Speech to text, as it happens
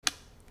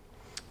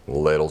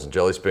Ladles and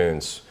jelly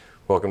spoons.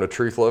 Welcome to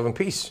Truth, Love, and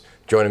Peace.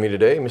 Joining me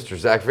today, Mr.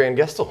 Zach Van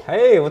Gestel.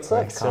 Hey, what's up,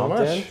 Thanks so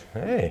much.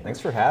 Hey.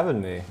 Thanks for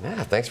having me.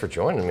 Yeah, thanks for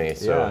joining me.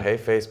 So, hey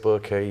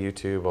Facebook, hey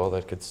YouTube, all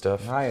that good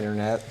stuff. Hi,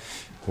 Internet.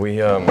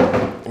 We,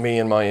 me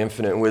and my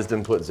infinite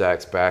wisdom put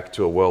Zach's back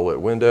to a well-lit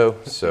window,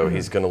 so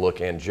he's going to look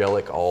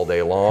angelic all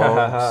day long.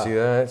 See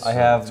that? So I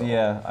have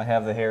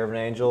the hair of an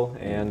angel,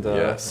 and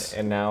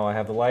and now I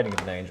have the lighting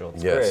of an angel.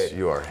 It's great.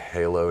 You are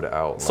haloed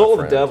out, Soul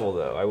my of the friend. devil,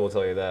 though, I will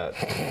tell you that.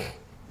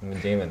 I'm a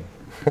demon.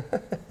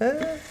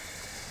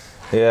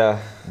 Yeah.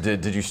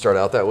 Did you start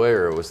out that way,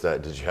 or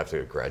did you have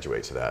to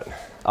graduate to that?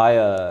 I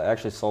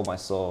actually sold my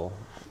soul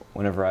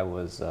whenever I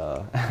was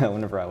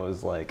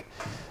like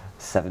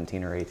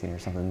 17 or 18 or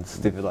something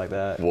stupid like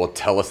that. Well,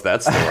 tell us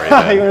that story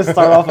then. You want to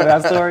start off with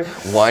that story?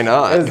 Why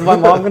not? Is my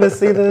mom going to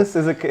see this?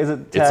 Is it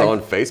tagged? It's on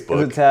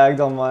Facebook. Is it tagged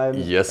on mine?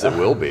 Yes, it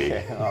will be.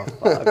 Okay. Oh,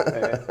 fuck,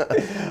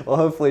 man. Well,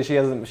 hopefully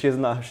she's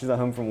not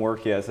home from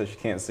work yet, so she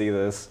can't see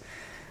this.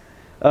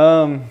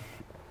 Yeah,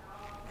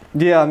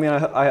 I mean,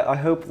 I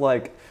hope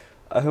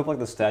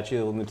the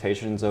statute of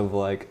limitations of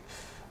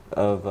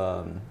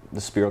the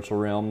spiritual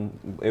realm,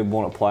 it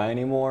won't apply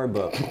anymore.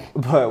 But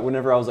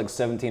whenever I was like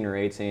 17 or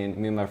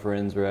 18, me and my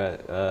friends were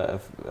at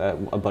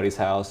a buddy's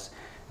house,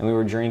 and we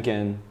were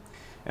drinking,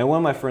 and one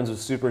of my friends was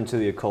super into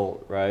the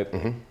occult, right?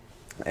 Mm-hmm.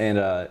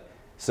 And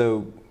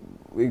so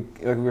we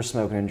were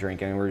smoking and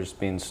drinking, and we were just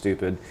being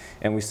stupid,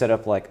 and we set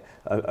up like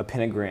a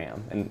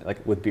pentagram and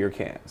like with beer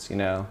cans, you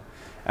know.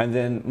 And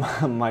then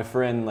my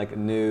friend like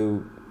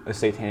knew a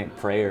satanic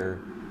prayer,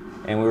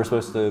 and we were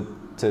supposed to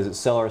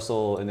sell our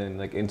soul, and then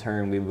like in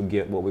turn we would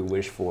get what we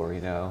wish for,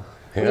 you know.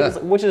 Yeah.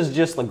 Which is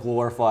just like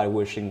glorified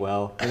wishing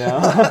well, you know.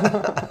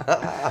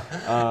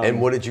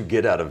 And what did you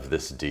get out of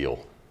this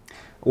deal?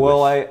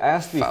 Well, I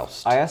asked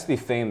to be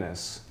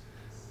famous.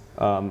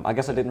 I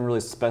guess I didn't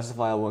really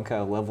specify what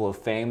kind of level of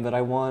fame that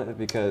I want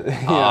because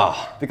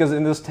because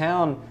in this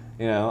town,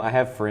 you know, I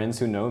have friends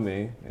who know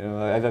me. You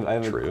know, I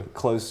have a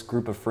close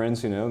group of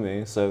friends who know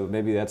me, so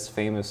maybe that's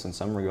famous in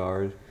some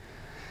regard.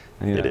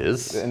 You know, it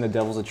is. And the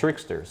devil's a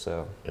trickster,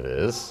 so. It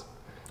is.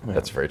 Yeah.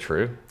 That's very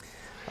true.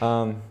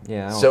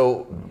 Yeah.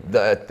 So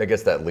I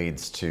guess that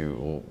leads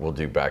to, we'll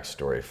do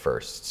backstory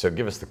first. So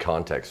give us the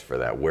context for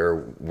that.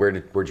 Where'd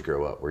you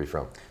grow up? Where are you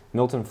from?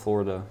 Milton,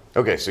 Florida.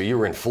 Okay, so you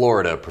were in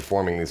Florida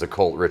performing these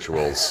occult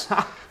rituals.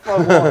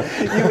 When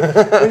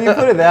you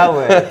put it that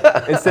way,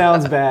 it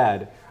sounds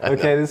bad.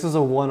 Okay, this is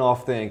a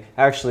one-off thing.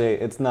 Actually,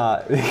 it's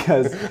not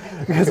because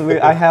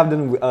I have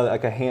done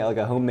like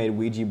a homemade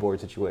Ouija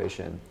board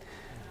situation,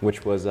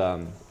 which was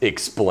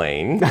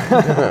Explain.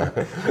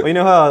 Well, you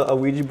know how a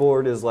Ouija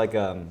board is like you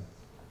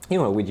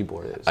know what a Ouija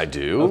board is? I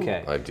do.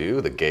 Okay. I do.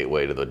 The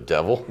gateway to the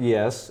devil.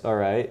 Yes. All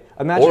right.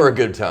 Imagine, or a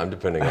good time,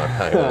 depending on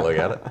how you want to look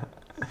at it.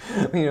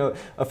 You know,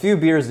 a few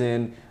beers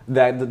in,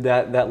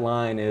 that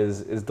line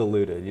is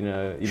diluted. You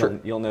know,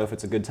 you'll know if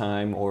it's a good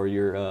time or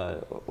you're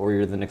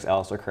the next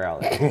Aleister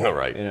Crowley.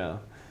 Right. You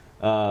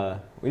know,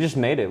 we just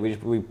made it. We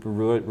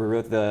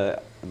wrote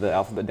the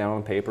alphabet down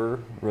on paper.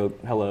 Wrote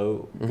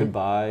hello,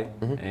 goodbye,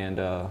 and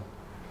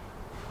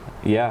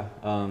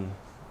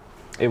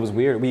it was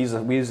weird. We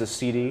used a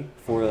CD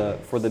for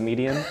the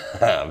medium.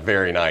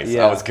 Very nice.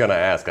 Yeah. I was gonna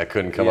ask. I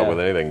couldn't come up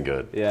with anything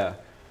good. Yeah.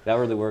 That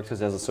really works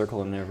because it has a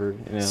circle and never,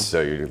 you know.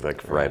 So you're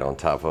like right on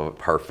top of it.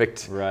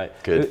 Perfect. Right.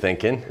 Good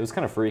thinking. It was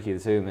kind of freaky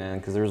too, man,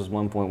 because there was this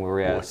one point where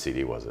we had... What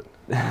CD was it?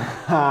 You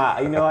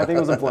know, I think it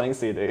was a blank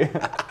CD.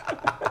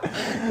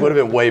 Would have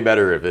been way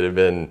better if it had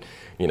been,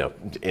 you know,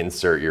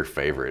 insert your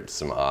favorite,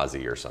 some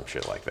Ozzy or some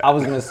shit like that. I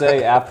was going to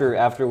say, after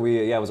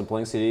it was a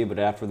blank CD, but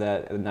after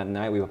that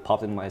night we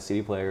popped in my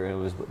CD player and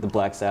it was the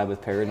Black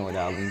Sabbath Paranoid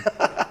album,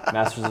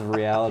 Masters of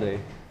Reality.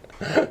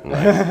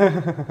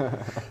 Nice.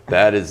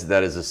 That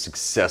is a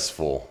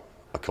successful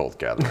occult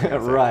gathering.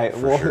 Right.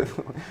 For sure.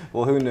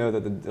 Well, who knew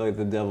that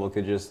the devil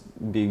could just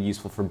be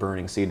useful for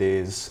burning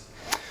CDs?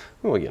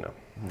 Well, you know.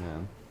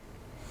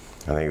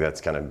 Yeah. I think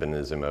that's kind of been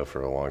his MO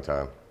for a long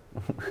time.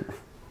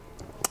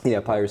 Yeah,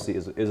 piracy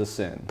is a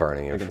sin.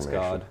 Burning against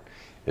information. God.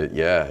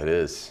 It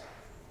is.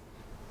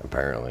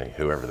 Apparently,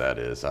 whoever that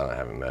is, I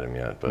haven't met him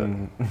yet, but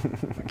I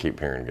keep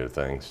hearing good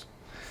things.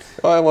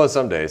 Well,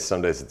 some days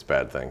it's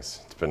bad things,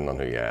 depending on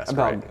who you ask.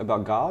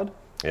 About God?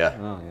 Yeah.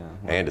 Oh,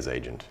 yeah. And his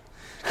agent.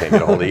 Can't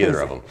get a hold of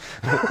either of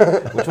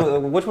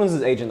them. Which one's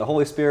his agent, the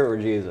Holy Spirit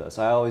or Jesus?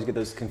 I always get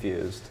those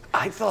confused.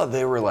 I thought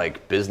they were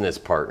like business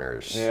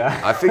partners. Yeah.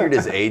 I figured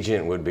his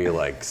agent would be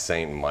like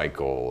Saint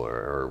Michael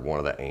or one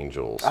of the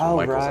angels. Oh,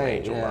 Michael's right, an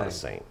angel, yeah. not a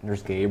saint.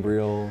 There's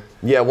Gabriel.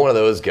 Yeah, one of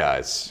those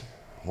guys.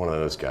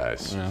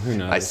 Yeah, who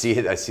knows? I see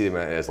him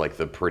as like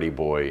the pretty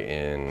boy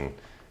in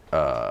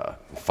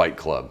Fight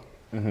Club.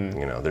 Mm-hmm.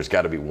 You know, there's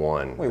got to be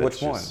one. Wait,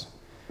 which one?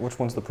 Which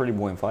one's the pretty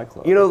boy in Fight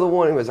Club? You know, the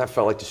one who I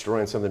felt like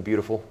destroying something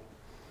beautiful.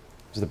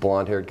 Is the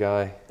blonde-haired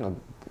guy?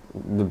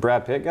 The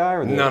Brad Pitt guy,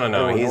 or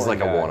no. He's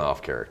like a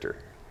one-off character.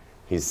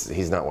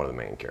 He's not one of the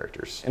main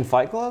characters. In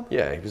Fight Club?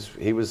 Yeah,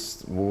 he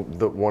was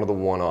one of the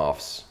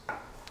one-offs,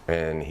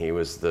 and he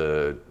was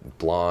the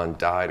blonde,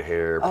 dyed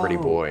hair, pretty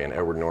boy, and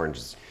Edward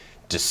Norton's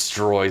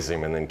destroys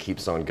him and then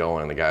keeps on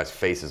going, and the guy's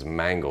face is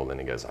mangled, and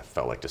he goes, I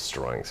felt like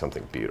destroying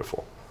something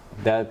beautiful.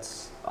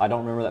 I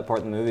don't remember that part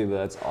of the movie, but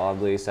that's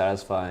oddly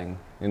satisfying.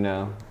 You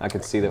know, I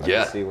could see that. I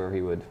could see where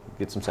he would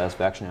get some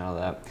satisfaction out of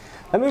that.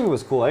 That movie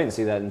was cool. I didn't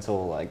see that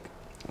until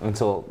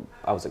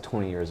I was like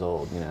 20 years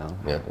old. You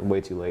know,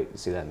 way too late to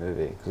see that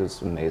movie because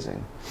it's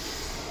amazing.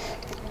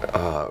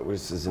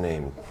 What's his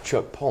name?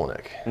 Chuck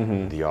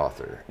Palahniuk, the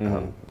author.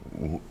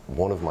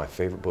 One of my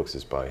favorite books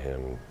is by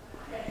him.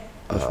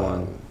 Which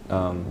one?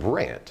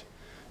 Rant,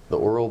 the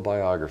oral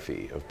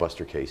biography of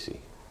Buster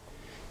Casey.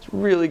 It's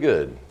really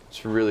good.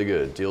 It's really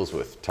good. It deals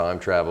with time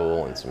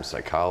travel and some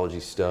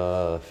psychology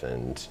stuff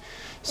and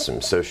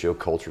some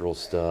socio-cultural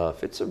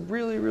stuff. It's a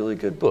really, really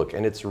good book,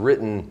 and it's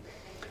written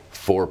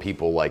for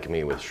people like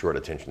me with short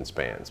attention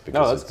spans.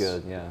 Because that's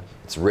good, yeah.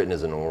 It's written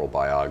as an oral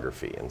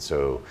biography, and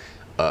so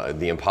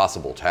the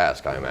impossible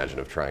task, I imagine,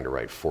 of trying to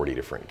write 40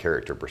 different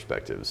character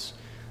perspectives,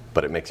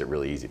 but it makes it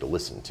really easy to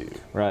listen to.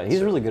 Right,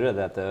 he's really good at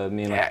that, though. I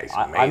mean, he's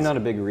amazing. I'm not a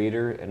big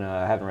reader, and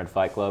I haven't read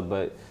Fight Club,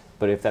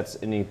 but if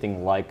that's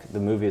anything like the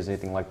movie is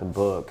anything like the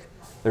book,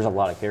 there's a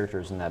lot of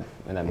characters in that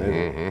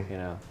movie. You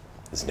know.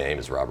 His name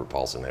is Robert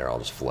Paulson. They're all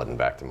just flooding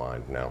back to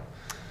mind now.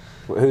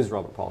 Who's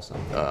Robert Paulson?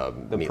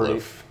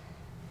 Meatloaf.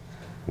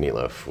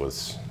 Meatloaf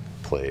was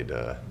played,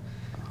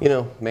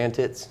 Man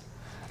Tits.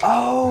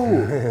 Oh,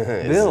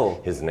 Bill.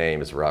 His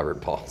name is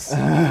Robert Paulson.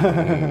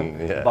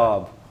 Yeah.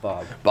 Bob.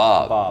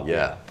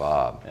 Yeah,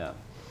 Bob. Yeah.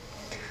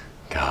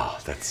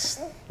 God,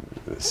 that's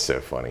so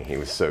funny. He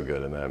was so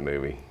good in that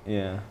movie.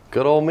 Yeah.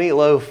 Good old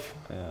Meatloaf.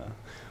 Yeah.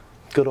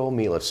 Good old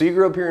Meatloaf. So you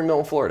grew up here in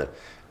Milton, Florida,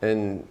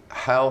 and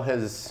how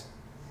has,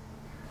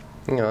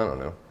 I don't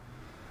know.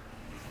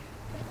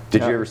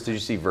 Did you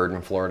see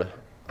Vernon, Florida?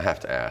 I have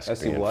to ask. I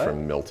see what?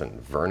 From Milton,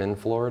 Vernon,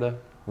 Florida.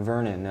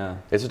 Vernon, no.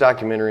 It's a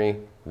documentary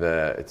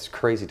it's a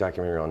crazy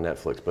documentary on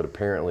Netflix, but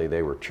apparently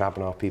they were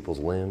chopping off people's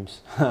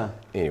limbs.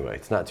 Anyway,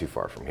 it's not too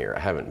far from here. I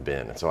haven't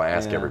been, and so I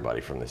ask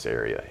everybody from this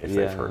area if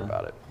they've heard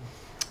about it.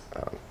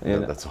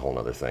 That's a whole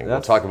other thing.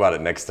 We'll talk about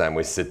it next time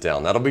we sit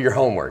down. That'll be your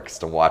homework, is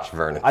to watch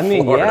Vernon. I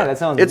mean, Florida. yeah, that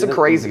sounds. It's a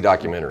crazy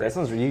documentary. That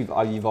sounds.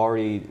 You've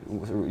already,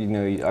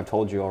 I've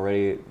told you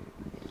already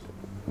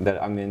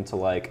that I'm into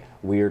like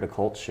weird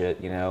occult shit,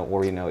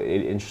 or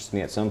it interests me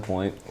at some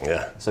point.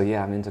 Yeah. So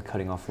yeah, I'm into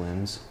cutting off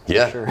limbs.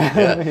 Yeah. Sure.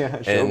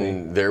 Yeah. Show me.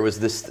 And there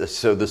was this.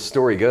 So the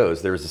story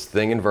goes, there was this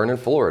thing in Vernon,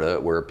 Florida,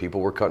 where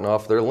people were cutting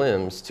off their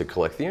limbs to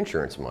collect the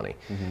insurance money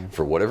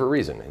for whatever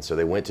reason, and so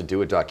they went to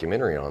do a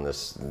documentary on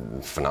this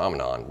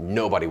phenomenon.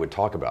 Nobody would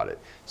talk about it.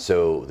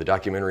 So the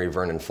documentary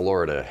Vernon,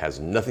 Florida,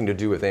 has nothing to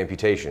do with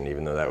amputation,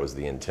 even though that was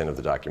the intent of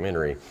the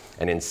documentary.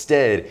 And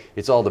instead,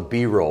 it's all the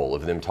B-roll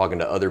of them talking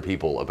to other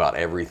people about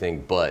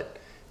everything but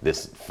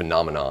this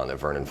phenomenon that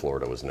Vernon,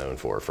 Florida was known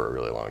for a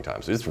really long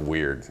time. So it's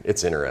weird.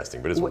 It's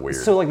interesting, but it's weird.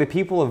 So like the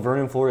people of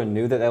Vernon, Florida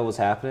knew that was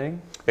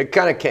happening? It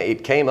kind of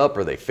it came up,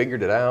 or they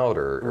figured it out,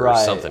 or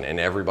something, and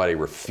everybody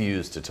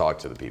refused to talk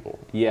to the people.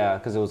 Yeah,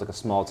 because it was like a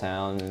small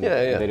town, and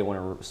they didn't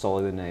want to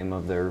sully the name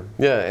of their...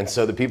 Yeah, and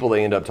so the people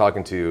they end up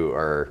talking to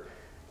are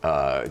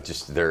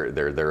just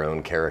their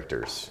own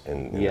characters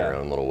in their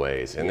own little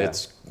ways. And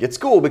it's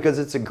cool because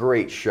it's a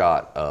great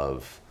shot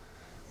of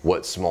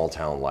what small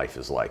town life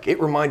is like. It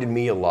reminded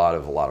me a lot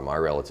of my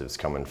relatives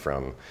coming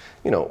from,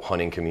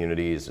 hunting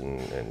communities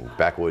and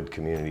backwood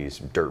communities,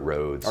 dirt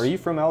roads. Are you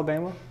from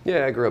Alabama?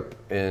 Yeah, I grew up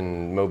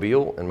in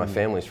Mobile, and my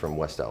family's from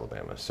West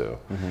Alabama, so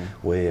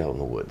way out in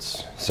the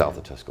woods, south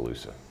of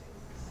Tuscaloosa.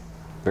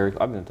 I've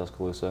been in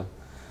Tuscaloosa.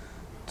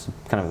 It's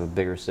kind of a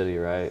bigger city,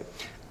 right?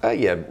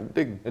 Yeah,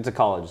 big. It's a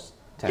college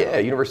town. Yeah,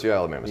 University of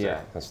Alabama's Yeah.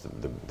 there. That's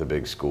the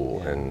big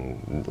school,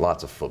 and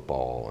lots of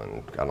football,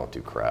 and I don't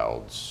do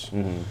crowds.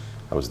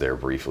 I was there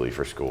briefly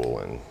for school,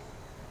 and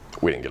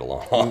we didn't get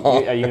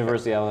along. At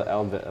University of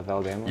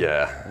Alabama?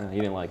 Yeah.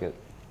 You didn't like it?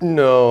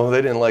 No, they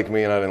didn't like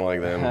me, and I didn't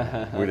like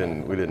them. We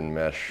didn't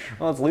mesh.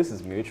 Well, at least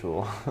it's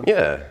mutual.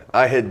 Yeah,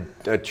 I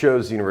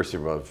chose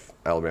University of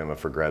Alabama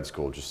for grad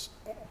school just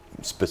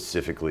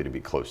specifically to be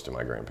close to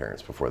my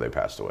grandparents before they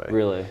passed away.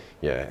 Really?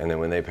 Yeah, and then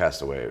when they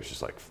passed away, it was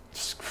just like,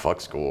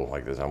 fuck school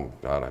like this. I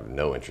have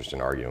no interest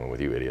in arguing with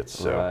you idiots.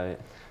 So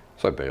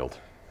I bailed,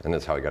 and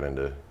that's how I got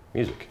into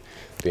music,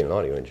 being an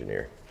audio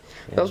engineer.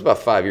 Yeah. That was about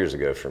 5 years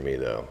ago for me,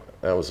 though.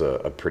 That was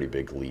a pretty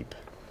big leap.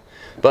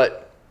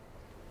 But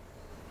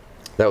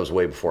that was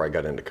way before I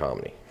got into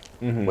comedy.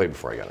 Way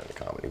before I got into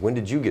comedy. When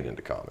did you get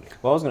into comedy?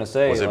 Well, I was going to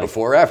say... Was it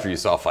before or after you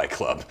saw Fight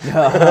Club?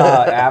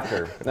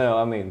 After. No,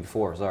 I mean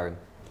before, sorry.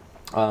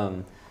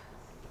 I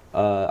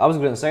was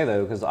going to say,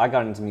 though, because I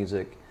got into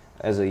music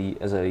as a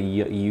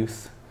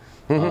youth,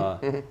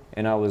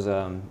 and I was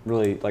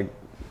really, like,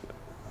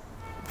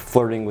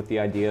 flirting with the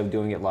idea of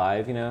doing it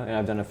live, and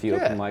I've done a few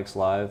open mics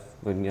live,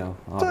 but,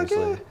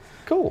 obviously.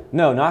 Cool.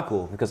 No, not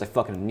cool, because I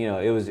fucking,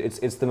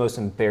 it's the most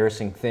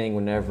embarrassing thing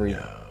whenever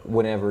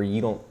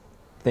you don't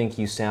think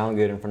you sound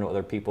good in front of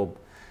other people.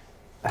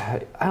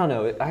 I don't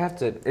know,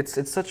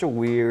 it's such a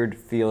weird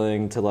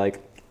feeling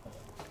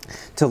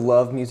to to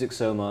love music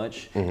so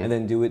much and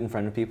then do it in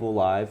front of people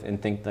live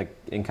and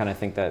kind of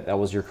think that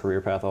was your career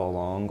path all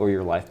along or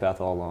your life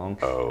path all along,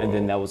 and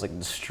then that was like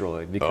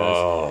destroyed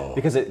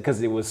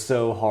because it was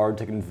so hard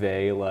to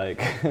convey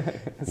like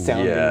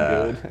sounding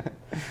good.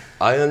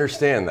 I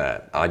understand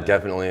that. I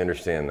definitely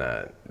understand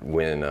that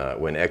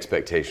when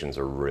expectations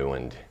are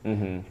ruined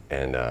and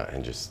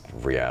just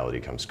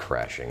reality comes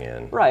crashing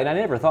in. Right, and I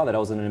never thought that I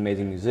was an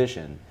amazing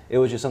musician. It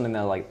was just something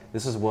that like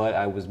this is what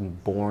I was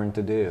born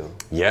to do.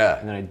 Yeah.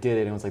 And then I did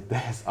it, and it was like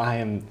this. I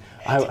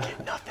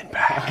get nothing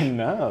back. I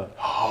know.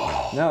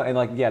 No, and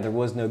like there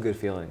was no good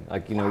feeling.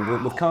 Like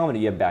with comedy,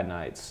 you have bad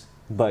nights,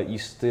 but you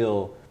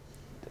still,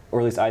 or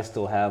at least I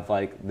still have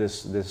like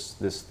this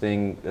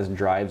thing that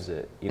drives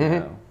it. You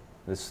know,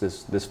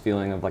 this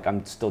feeling of like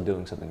I'm still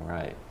doing something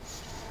right.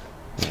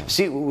 Yeah.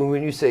 See,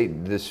 when you say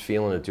this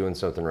feeling of doing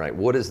something right,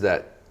 what is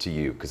that to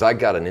you? Because I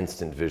got an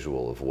instant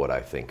visual of what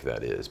I think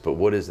that is, but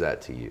what is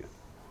that to you?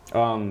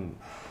 I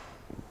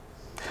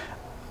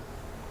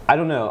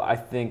don't know. I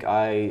think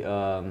I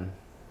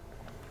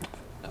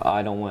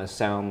don't want to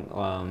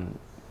sound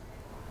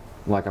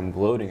like I'm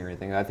gloating or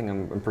anything. I think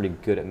I'm pretty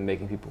good at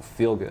making people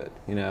feel good,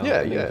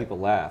 making people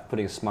laugh,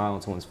 putting a smile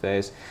on someone's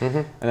face,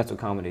 and that's what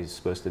comedy is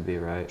supposed to be,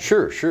 right?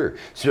 Sure.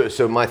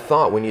 So my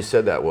thought when you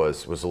said that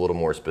was a little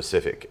more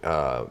specific.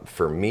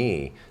 For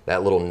me,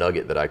 that little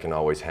nugget that I can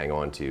always hang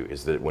on to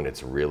is that when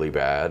it's really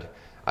bad,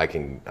 I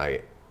can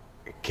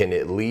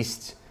at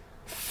least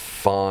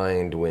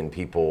find when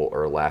people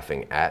are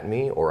laughing at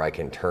me, or I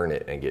can turn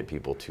it and get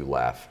people to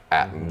laugh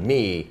at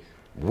me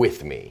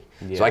with me.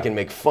 Yeah. So I can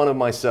make fun of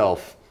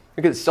myself.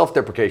 Because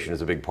self-deprecation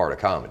is a big part of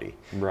comedy,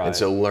 right? And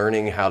so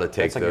learning how to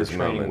take like those your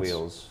training moments,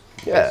 wheels,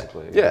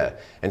 yeah.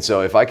 And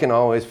so if I can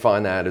always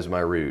find that as my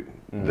route,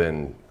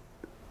 then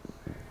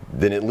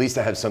at least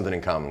I have something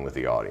in common with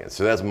the audience.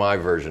 So that's my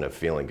version of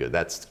feeling good.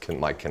 That's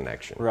my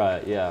connection.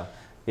 Right. Yeah.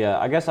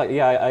 I guess I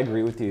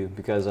agree with you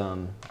because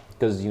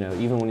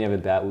even when you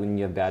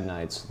have bad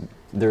nights,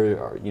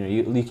 there are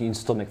you can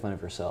still make fun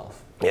of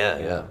yourself.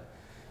 Yeah.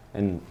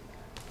 And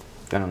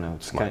I don't know.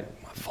 It's kind of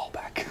fallback.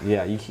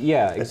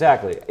 Yeah,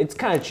 exactly. It's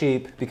kind of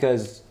cheap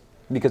because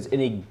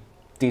any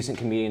decent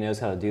comedian knows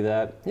how to do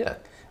that. Yeah.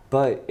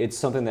 But it's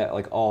something that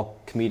like all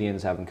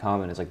comedians have in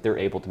common is like they're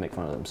able to make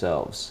fun of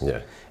themselves.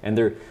 Yeah.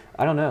 And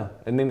I don't know.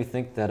 It made me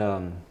think that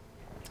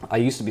I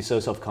used to be so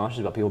self-conscious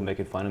about people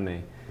making fun of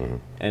me,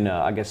 and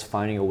I guess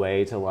finding a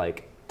way to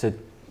like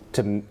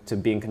to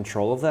be in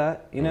control of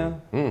that,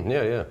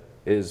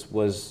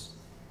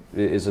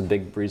 is a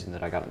big reason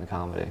that I got into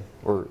comedy,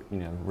 or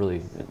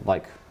really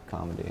like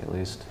comedy at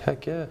least.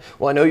 Heck yeah.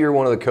 Well, I know you're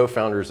one of the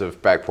co-founders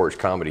of Back Porch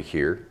Comedy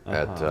here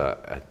at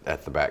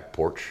the Back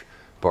Porch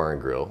Bar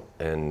and Grill.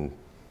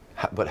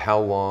 But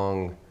how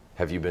long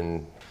have you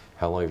been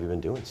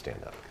doing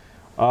stand-up?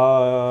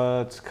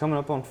 It's coming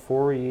up on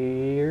 4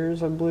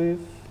 years, I believe.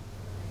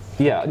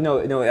 Yeah,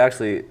 no,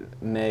 actually,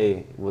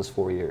 May was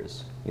 4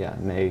 years. Yeah,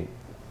 May.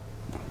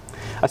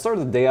 I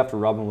started the day after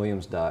Robin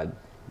Williams died.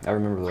 I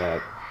remember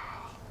that.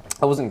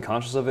 I wasn't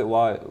conscious of it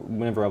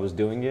whenever I was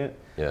doing it.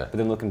 Yeah. But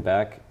then looking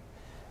back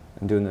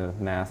and doing the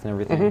math and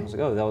everything, I was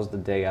like, oh, that was the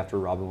day after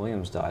Robin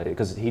Williams died,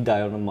 because he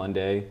died on a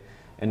Monday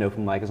and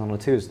open mic is on a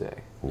Tuesday.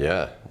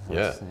 Yeah.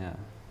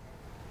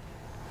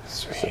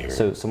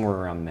 So somewhere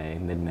around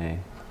mid-May.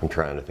 I'm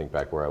trying to think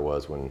back where I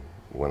was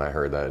when I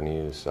heard that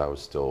news. I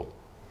was still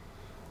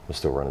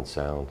running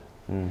sound.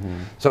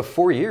 So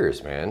 4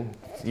 years, man.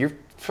 You're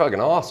fucking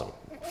awesome.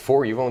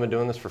 You've only been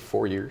doing this for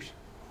 4 years?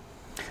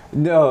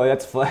 No,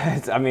 that's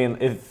flat. I mean,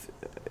 if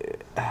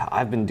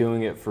I've been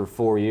doing it for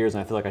 4 years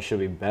and I feel like I should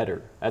be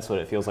better. That's what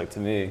it feels like to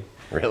me.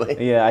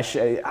 Really? Yeah,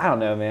 I don't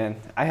know, man.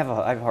 I have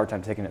a hard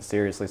time taking it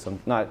seriously. So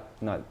not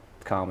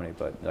comedy,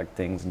 but like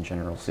things in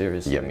general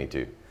seriously. Yeah, me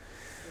too.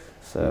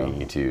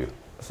 Me too.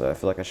 So I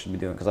feel like I should be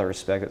doing, because I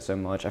respect it so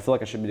much. I feel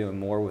like I should be doing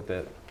more with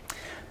it.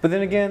 But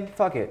then again,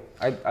 fuck it.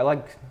 I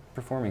like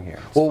performing here.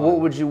 It's fun. What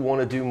would you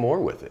want to do more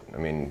with it? I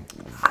mean,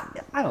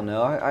 I don't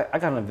know. I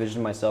kind of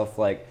envision myself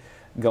like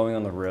going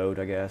on the road,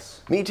 I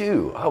guess. Me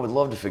too. I would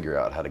love to figure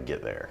out how to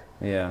get there.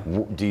 Yeah.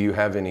 Do you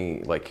have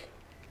any, like,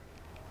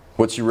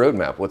 what's your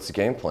roadmap? What's the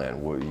game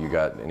plan? You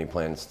got any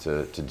plans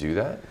to do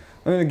that?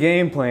 I mean, the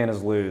game plan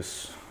is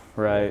loose,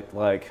 right?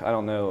 Like, I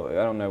don't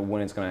know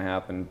when it's going to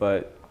happen,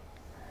 but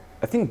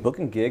I think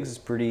booking gigs is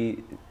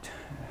pretty.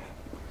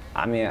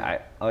 I mean,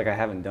 I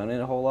haven't done it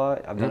a whole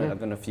lot. I've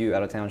done a few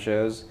out of town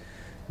shows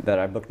that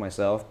I booked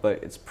myself,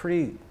 but it's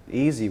pretty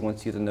easy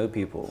once you get to know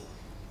people,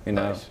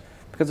 Nice.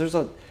 Because there's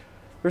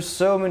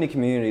so many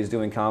communities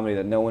doing comedy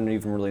that no one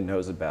even really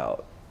knows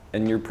about,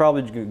 and you're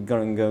probably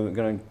gonna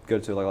go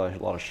to like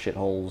a lot of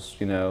shitholes,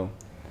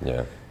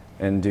 Yeah.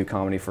 and do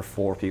comedy for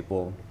 4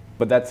 people.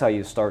 But that's how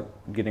you start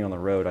getting on the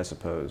road, I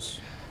suppose.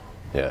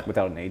 Yeah.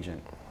 Without an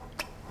agent.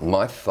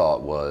 My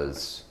thought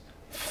was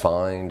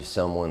find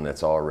someone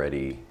that's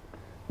already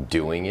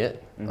doing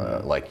it,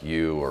 like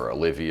you or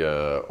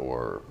Olivia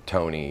or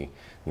Tony,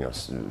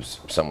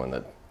 someone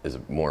that is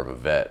more of a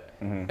vet,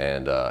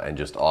 and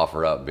just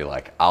offer up, be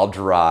like, I'll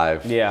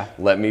drive. Yeah.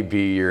 Let me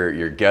be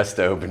your guest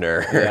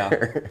opener.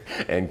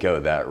 Yeah. And go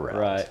that route.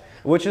 Right.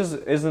 Which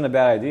isn't a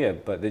bad idea,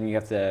 but then you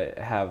have to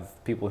have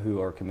people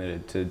who are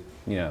committed to,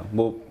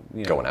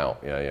 Going out.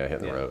 Yeah,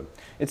 hitting the road.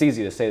 It's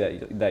easy to say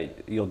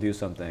that you'll do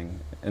something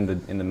in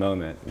the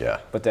moment. Yeah.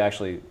 But to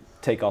actually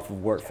take off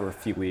of work for a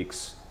few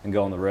weeks and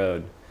go on the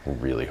road.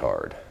 Really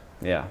hard.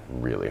 Yeah.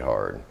 Really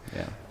hard.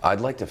 Yeah.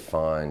 I'd like to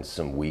find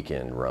some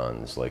weekend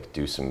runs, like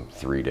do some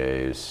 3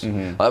 days.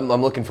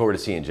 I'm looking forward to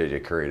seeing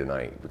JJ Curry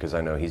tonight because I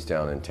know he's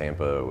down in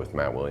Tampa with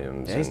Matt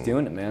Williams. Yeah, he's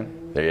doing it, man.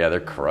 They're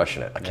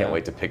crushing it. I can't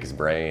wait to pick his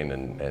brain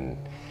and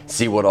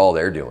see what all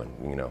they're doing.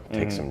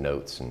 Take some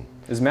notes. And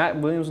is Matt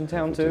Williams in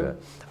town too?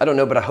 I don't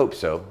know, but I hope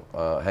so.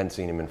 I hadn't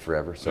seen him in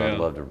forever, so I'd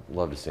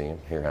love to see him,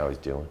 hear how he's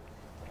doing.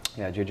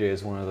 Yeah, JJ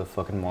is one of the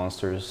fucking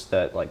monsters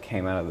that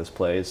came out of this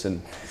place,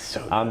 and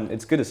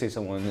it's good to see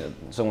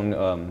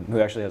someone who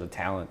actually has a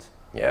talent.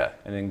 Yeah.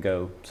 And then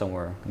go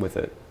somewhere with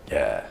it.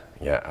 Yeah.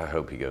 I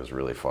hope he goes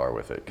really far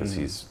with it because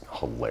he's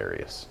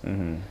hilarious.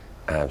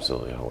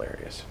 Absolutely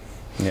hilarious.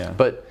 Yeah.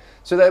 But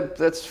so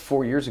that's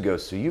 4 years ago.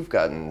 So you've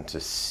gotten to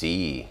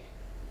see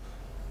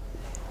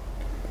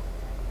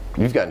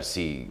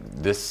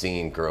this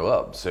scene grow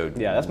up. So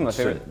yeah, that's my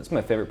favorite. That's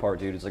my favorite part,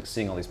 dude. Is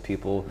seeing all these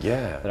people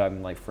that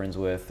I'm friends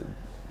with,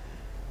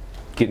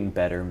 getting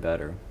better and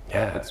better.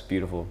 Yeah, it's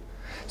beautiful.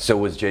 So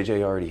was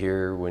JJ already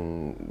here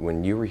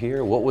when you were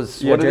here? What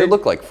did it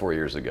look like 4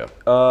 years ago?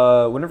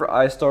 Whenever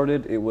I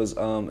started, it was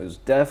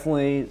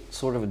definitely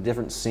sort of a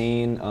different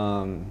scene.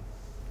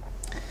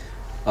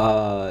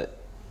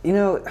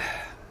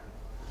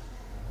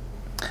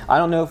 I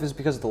don't know if it's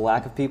because of the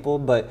lack of people,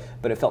 but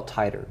it felt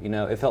tighter.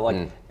 It felt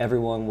like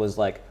everyone was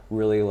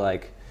really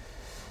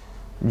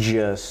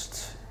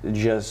just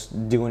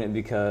doing it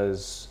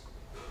because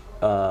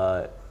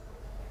they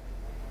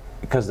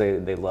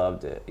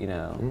loved it,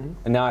 And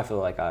now I feel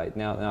like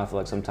now I feel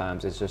like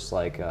sometimes it's just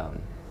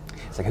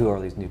it's who are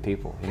these new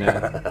people,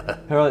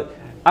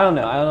 I don't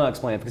know how to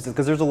explain it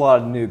because there's a lot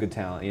of new good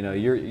talent,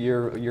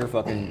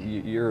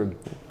 you're a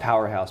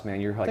powerhouse, man.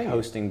 You're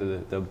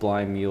hosting the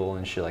Blind Mule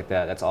and shit like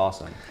that. That's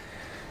awesome.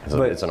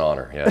 It's an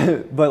honor,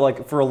 yeah.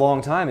 But for a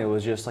long time it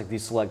was just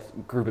these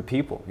select group of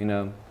people,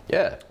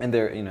 Yeah. And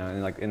they're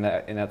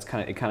that's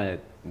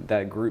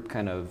that group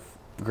kind of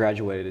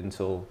graduated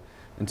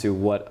into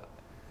what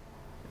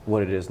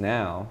it is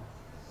now,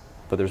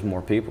 but there's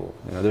more people.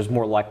 There's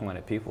more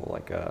like-minded people.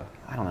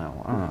 I don't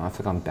know. I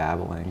think I'm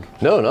babbling.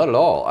 No, not at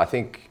all. I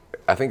think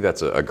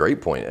that's a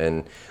great point.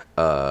 And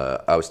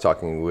I was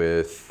talking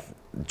with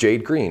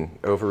Jade Green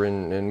over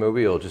in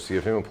Mobile, just to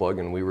give him a plug,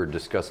 and we were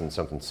discussing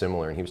something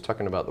similar. And he was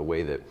talking about the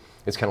way that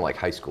it's kind of like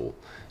high school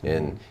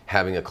and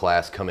having a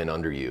class come in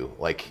under you.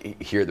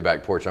 Here at the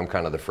Back Porch, I'm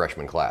kind of the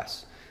freshman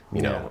class,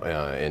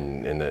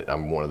 and that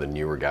I'm one of the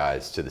newer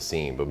guys to the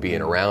scene. But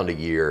being around a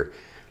year.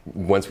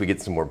 Once we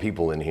get some more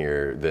people in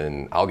here,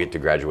 then I'll get to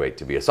graduate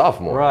to be a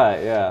sophomore.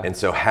 Right, yeah. And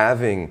so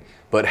having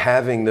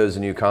those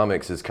new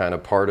comics is kind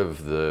of part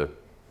of the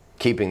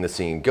keeping the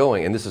scene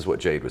going. And this is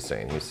what Jade was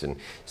saying. He's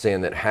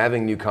saying that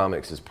having new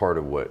comics is part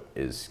of what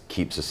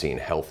keeps the scene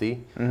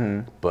healthy.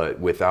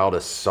 But without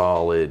a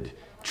solid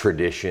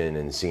tradition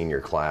in senior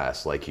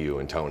class like you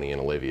and Tony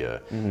and Olivia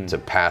to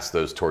pass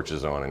those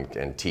torches on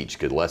and teach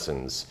good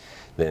lessons,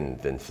 then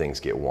things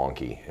get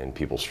wonky and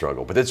people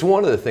struggle. But it's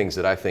one of the things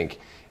that I think,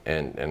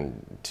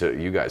 and to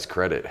you guys'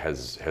 credit,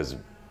 has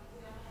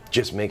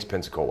just makes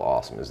Pensacola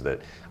awesome, is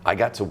that I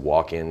got to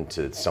walk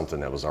into something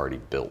that was already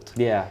built.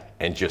 Yeah.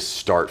 And just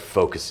start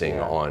focusing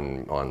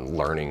on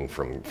learning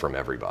from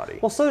everybody.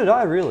 Well, so did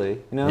I, really.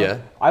 Yeah.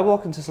 I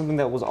walked into something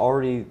that was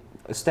already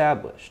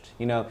established,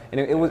 and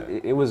it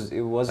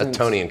wasn't. That's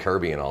Tony and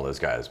Kirby and all those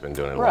guys been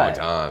doing it a long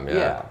time.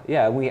 Yeah.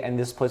 And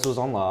this place was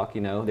on lock. They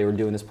were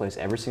doing this place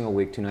every single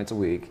week, 2 nights a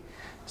week.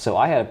 So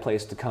I had a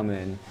place to come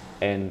in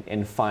and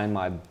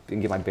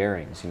get my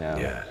bearings.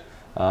 Yeah.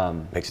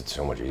 Makes it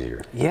so much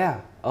easier.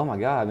 Yeah. Oh my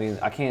God. I mean,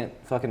 I can't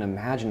fucking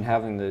imagine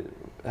having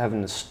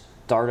to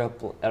start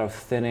up out of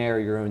thin air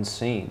your own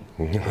scene.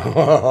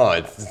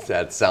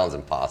 That sounds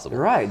impossible.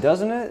 Right,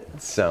 doesn't it?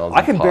 It sounds.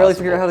 I can barely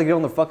figure out how to get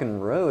on the fucking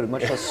road,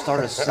 much less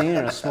start a scene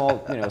in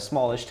a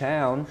smallish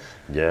town.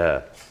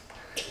 Yeah.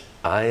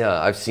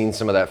 I've seen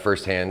some of that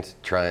firsthand,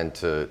 trying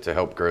to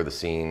help grow the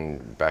scene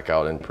back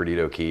out in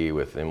Perdido Key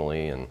with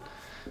Emily, and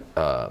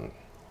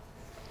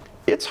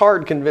it's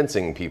hard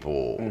convincing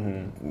people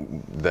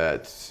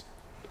that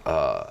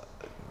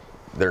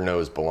their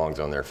nose belongs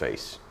on their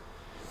face.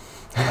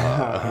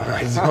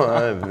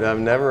 I've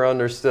never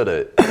understood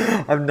it.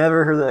 I've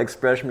never heard that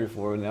expression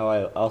before. Now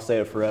I'll say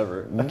it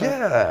forever.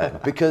 Yeah,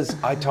 because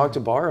I talk to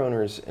bar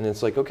owners, and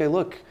it's like, okay,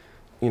 look,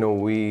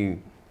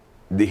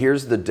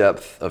 here's the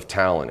depth of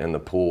talent in the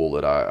pool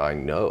that I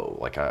know.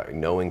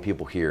 Knowing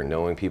people here,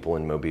 knowing people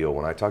in Mobile.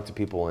 When I talk to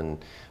people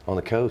on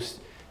the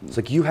coast, it's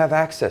like, you have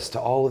access to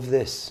all of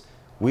this.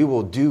 We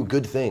will do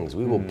good things.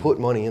 We will put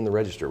money in the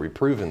register. We've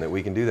proven that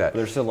we can do that.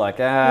 They're still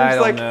like, I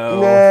don't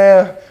know.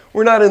 Nah,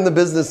 we're not in the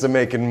business of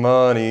making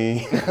money.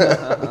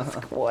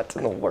 What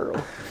in the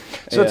world?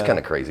 So it's kind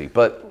of crazy.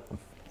 But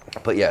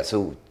yeah,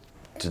 so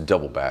to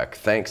double back,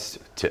 thanks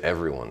to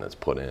everyone that's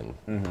put in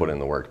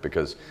the work,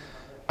 because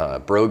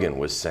Brogan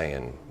was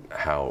saying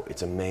how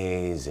it's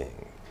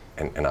amazing,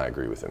 and I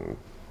agree with him,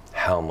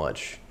 how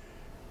much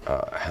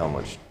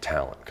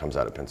talent comes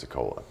out of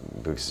Pensacola,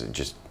 because it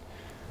just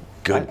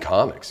good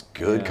comics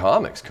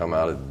come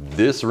out of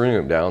this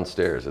room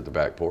downstairs at the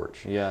back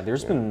porch. Yeah,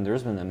 there's been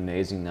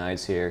amazing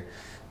nights here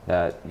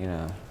that, you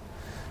know,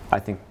 I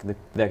think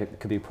that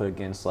could be put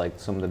against like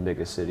some of the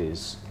biggest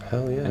cities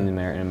in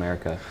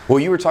America. Well,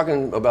 you were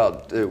talking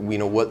about you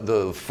know, what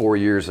the 4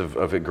 years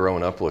of it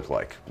growing up looked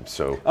like.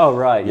 So oh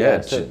right,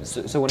 yeah.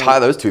 So when tie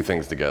those two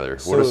things together.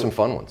 What are some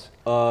fun ones?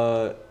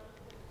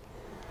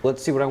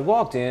 Let's see. When I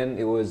walked in,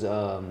 it was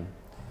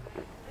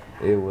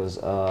it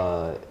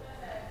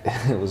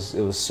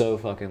was so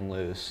fucking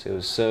loose. It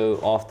was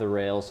so off the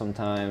rails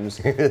sometimes.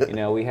 You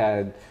know, we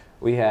had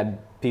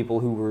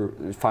people who were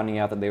finding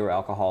out that they were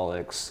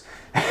alcoholics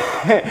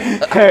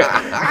and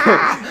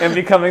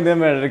becoming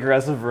them at an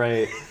aggressive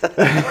rate.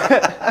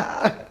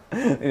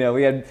 You know,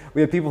 we had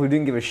people who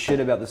didn't give a shit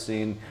about the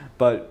scene,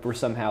 but were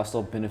somehow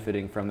still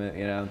benefiting from it.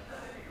 You know,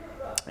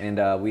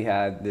 and we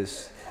had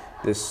this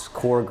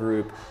core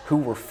group who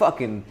were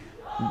fucking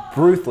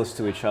ruthless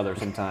to each other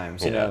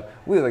sometimes. You know,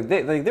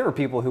 there were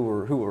people who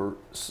were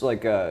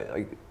like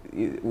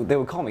they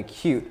would call me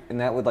cute,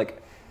 and that would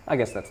like, I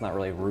guess that's not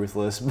really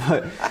ruthless,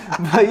 but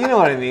you know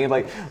what I mean.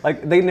 Like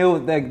they know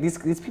that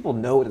these people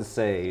know what to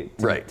say.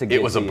 Right. To get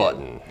it was a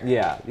button.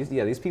 Yeah.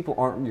 These people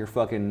aren't your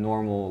fucking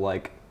normal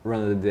like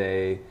run of the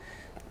day.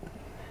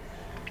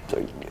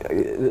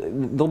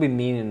 They'll be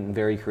mean in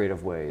very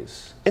creative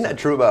ways. Isn't that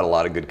true about a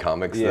lot of good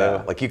comics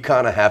though? Like you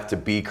kind of have to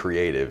be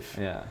creative.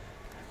 Yeah.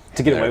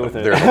 To get away with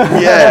it.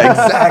 Yeah,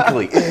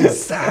 exactly.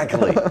 If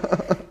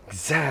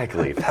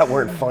that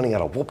weren't funny,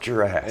 I'd have whooped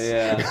your ass.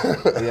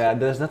 Yeah.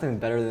 There's nothing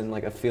better than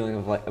like a feeling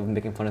of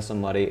making fun of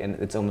somebody, and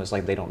it's almost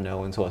like they don't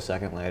know until a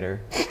second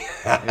later.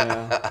 You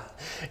know?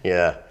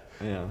 Yeah.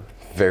 Yeah.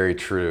 Very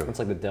true. It's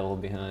like the devil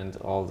behind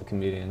all the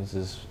comedians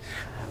is,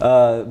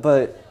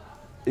 but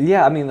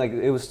yeah, I mean, like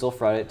it was still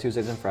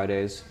Tuesdays and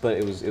Fridays, but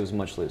it was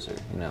much looser.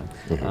 You know.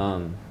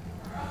 Mm-hmm.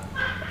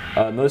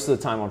 Most of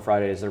the time on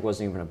Fridays, there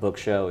wasn't even a book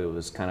show. It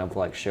was kind of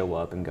like show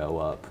up and go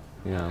up,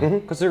 you know,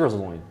 because there was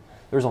only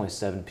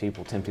 7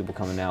 people, 10 people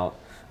coming out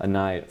a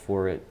night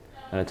for it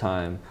at a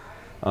time,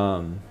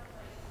 and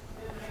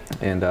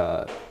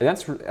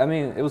that's, I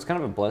mean, it was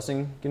kind of a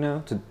blessing, you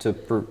know,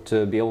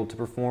 to be able to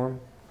perform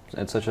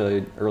at such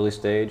an early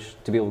stage,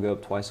 to be able to go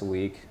up twice a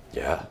week,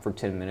 for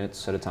 10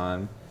 minutes at a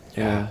time,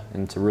 you know,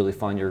 and to really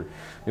find your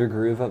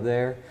groove up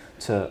there.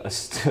 To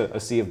a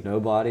sea of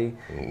nobody,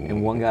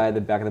 and one guy at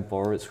the back of the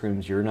bar that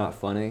screams, "You're not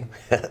funny."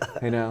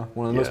 You know,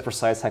 one of the most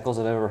precise heckles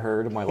I've ever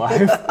heard in my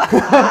life.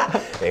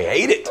 They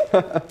hate it.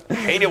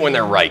 Hate it when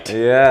they're right.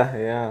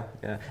 Yeah.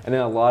 And then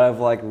a lot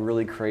of like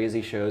really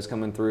crazy shows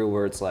coming through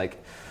where it's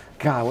like,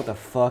 God, what the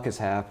fuck is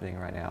happening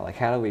right now? Like,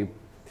 how do we,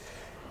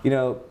 you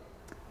know,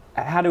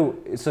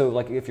 so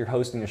like if you're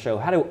hosting a show,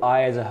 how do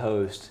I as a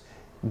host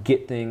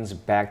get things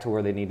back to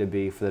where they need to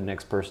be for the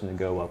next person to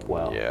go up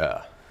well?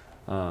 Yeah.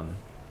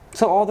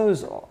 So all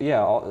those,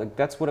 like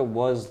that's what it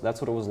was. That's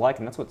what it was like,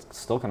 and that's what it's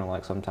still kind of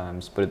like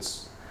sometimes. But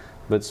it's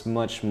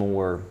much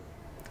more.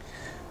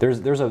 There's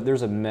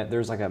a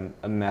method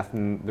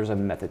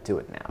to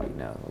it now. You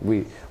know,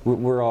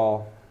 we're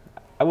all.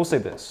 I will say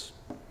this.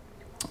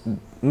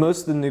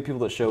 Most of the new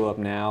people that show up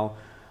now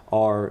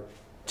are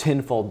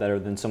tenfold better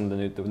than some of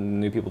the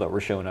new people that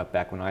were showing up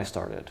back when I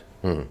started.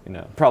 You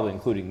know, probably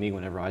including me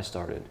whenever I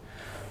started.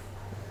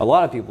 A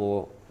lot of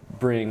people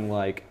bring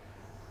like.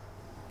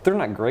 They're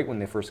not great when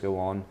they first go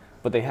on,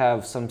 but they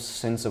have some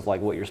sense of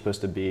like what you're supposed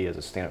to be as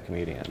a stand-up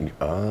comedian.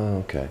 Oh,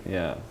 okay.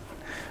 Yeah.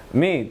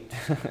 Me,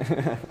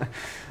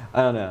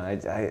 I don't know.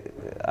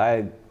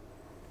 I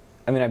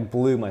mean, I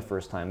blew my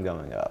first time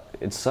going up.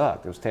 It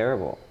sucked. It was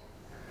terrible.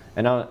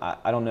 And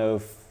I don't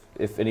know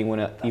if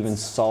anyone even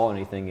saw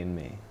anything in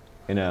me,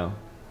 you know.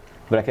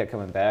 But I kept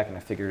coming back, and I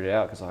figured it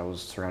out because I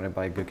was surrounded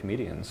by good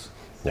comedians.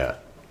 Yeah.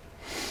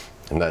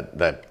 And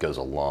that goes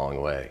a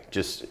long way.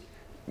 Just,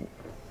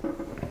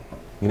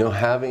 you know,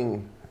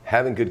 having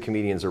good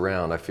comedians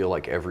around, I feel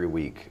like every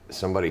week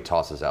somebody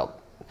tosses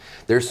out.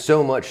 There's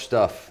so much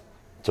stuff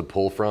to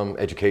pull from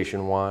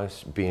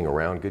education-wise, being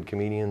around good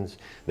comedians,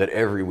 that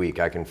every week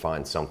I can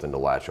find something to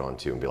latch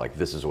onto and be like,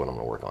 this is what I'm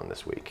going to work on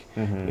this week.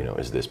 You know,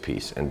 is this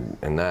piece.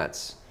 And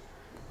that's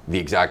the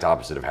exact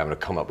opposite of having to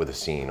come up with a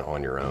scene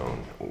on your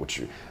own,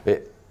 which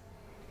it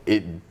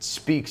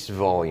speaks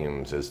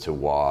volumes as to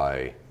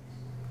why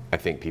I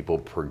think people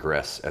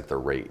progress at the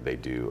rate they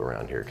do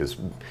around here. Because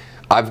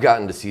I've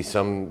gotten to see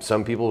some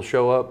people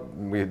show up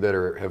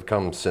that have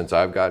come since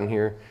I've gotten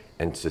here,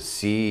 and to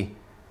see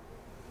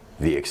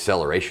the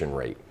acceleration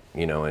rate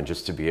and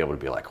just to be able to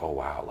be like, oh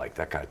wow, like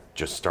that guy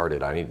just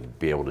started. I need to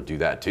be able to do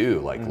that too.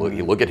 Like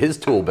look at his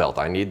tool belt.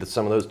 I need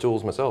some of those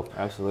tools myself.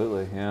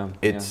 Absolutely, yeah.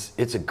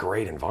 It's a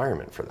great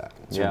environment for that.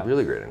 It's a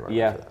really great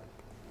environment for that.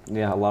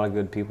 Yeah, a lot of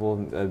good people.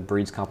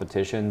 Breeds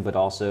competition, but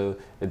also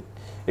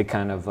it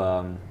kind of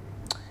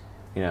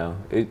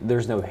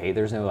there's no hate,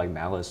 there's no like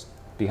malice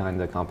behind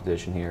the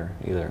competition here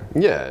either.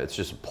 Yeah, it's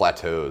just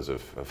plateaus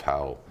of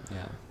how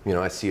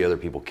I see other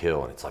people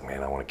kill, and it's like,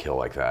 man, I want to kill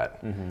like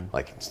that.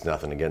 Like it's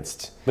nothing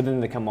against. But then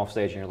they come off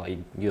stage and you're like,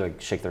 you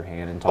like shake their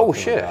hand and talk. Oh to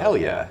them shit, about hell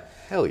yeah.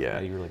 Hell yeah.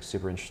 You were like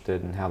super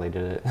interested in how they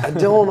did it. I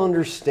don't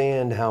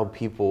understand how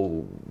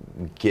people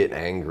get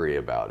angry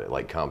about it,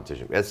 like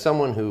competition. As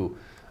someone who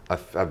I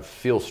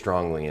feel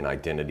strongly in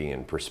identity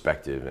and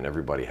perspective, and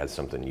everybody has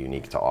something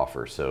unique to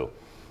offer. So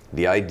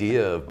the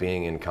idea of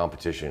being in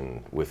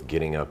competition with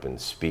getting up and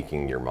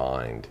speaking your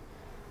mind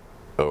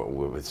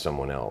with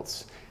someone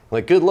else,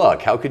 like, good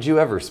luck. How could you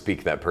ever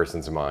speak that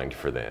person's mind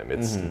for them?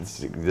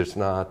 It's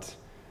not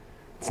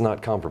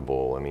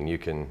comparable. I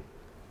mean,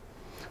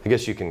 I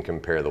guess you can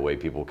compare the way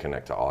people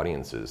connect to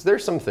audiences.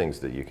 There's some things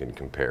that you can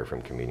compare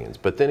from comedians,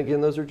 but then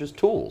again, those are just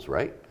tools,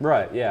 right?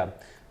 Right. Yeah.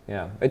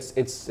 Yeah.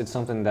 It's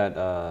something that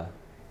I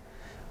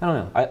don't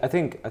know. I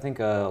think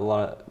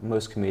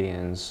most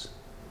comedians,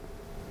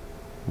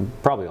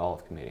 probably all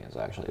of comedians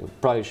actually,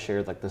 probably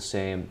share like the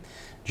same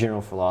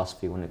general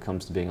philosophy when it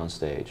comes to being on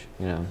stage.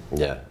 Yeah.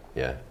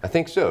 I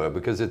think so,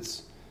 because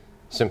it's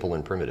simple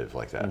and primitive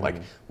like that. Like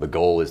the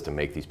goal is to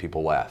make these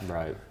people laugh.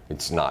 Right.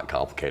 It's not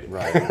complicated.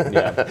 Right.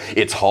 Yeah.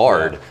 It's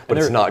hard, but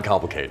it's not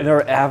complicated. And there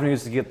are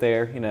avenues to get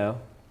there.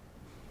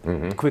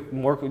 Quick.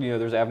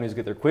 There's avenues to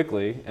get there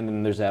quickly, and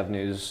then there's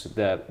avenues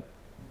that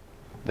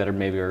are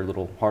maybe a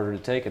little harder to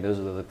take, and those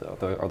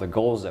are the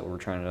goals that we're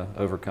trying to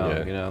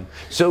overcome.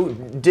 So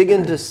dig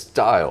into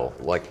style.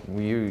 Like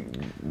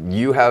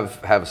you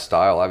have a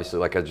style. Obviously,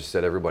 like I just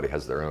said, everybody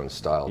has their own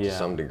style to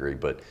some degree,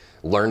 but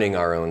learning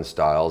our own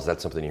styles,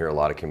 that's something you hear a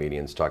lot of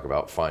comedians talk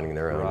about, finding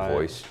their own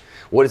voice.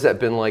 What has that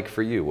been like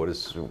for you? What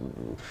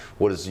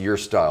does your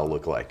style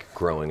look like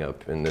growing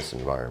up in this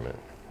environment?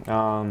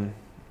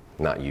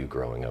 Not you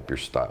growing up, your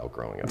style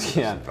growing up in this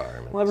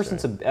environment. Well, ever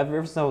since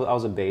I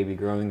was a baby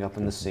growing up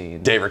in the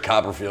scene. David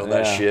Copperfield,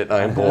 that shit,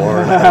 I am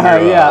born.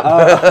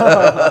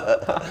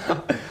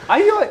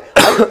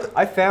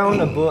 I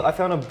found a book.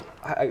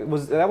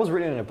 That was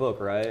written in a book,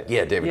 right?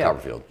 Yeah, David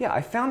Copperfield. Yeah,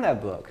 I found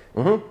that book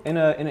in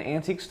an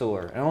antique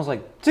store, and I was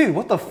like, dude,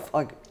 what the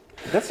fuck?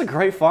 That's a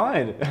great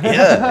find.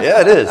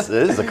 Yeah, it is.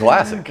 It is a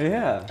classic.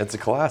 Yeah. It's a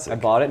classic. I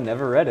bought it,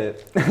 never read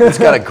it. It's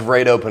got a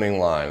great opening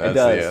line.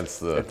 That's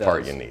the It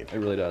part does. you need. It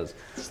really does.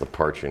 It's the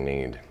part you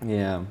need.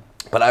 Yeah.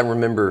 But I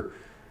remember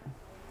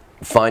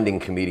finding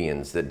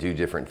comedians that do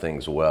different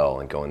things well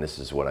and going, this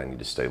is what I need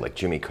to study. Like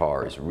Jimmy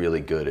Carr is really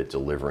good at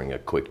delivering a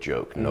quick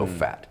joke, no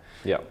fat.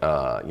 Yeah.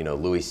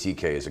 Louis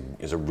C.K.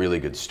 is a really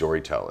good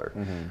storyteller.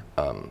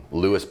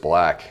 Louis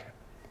Black,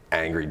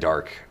 angry,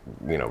 dark,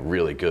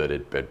 really good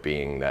at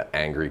being that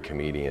angry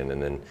comedian.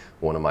 And then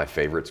one of my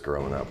favorites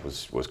growing up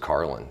was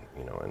Carlin,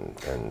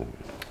 and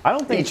I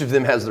don't think each of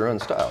them has their own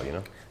style,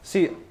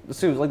 See,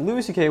 like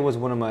Louis C.K. was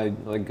one of my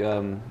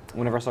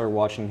whenever I started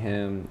watching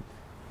him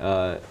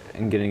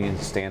and getting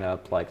into stand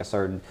up, like I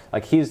started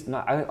he's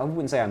not. I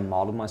wouldn't say I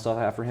modeled myself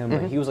after him,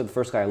 but he was like the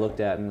first guy I looked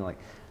at and like,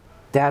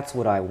 that's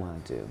what I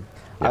want to do.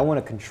 I want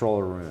to control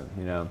a room,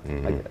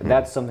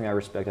 that's something I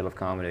respect out of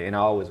comedy, and I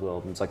always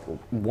will. It's like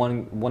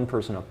one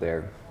person up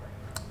there,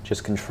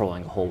 just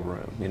controlling the whole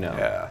room,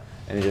 Yeah.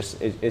 And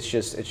it's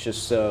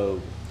just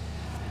so.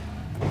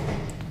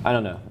 I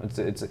don't know.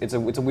 It's a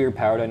weird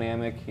power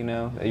dynamic,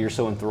 You're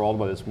so enthralled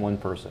by this one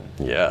person.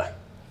 Yeah.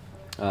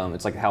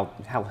 It's like how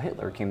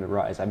Hitler came to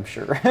rise, I'm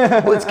sure.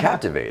 Well, it's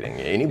captivating.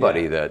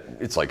 Anybody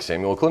it's like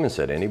Samuel Clemens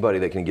said, anybody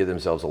that can get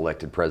themselves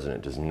elected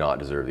president does not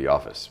deserve the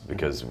office,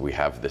 because we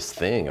have this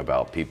thing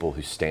about people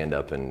who stand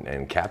up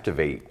and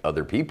captivate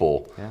other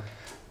people. Yeah.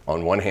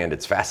 On one hand,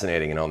 it's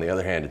fascinating, and on the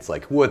other hand, it's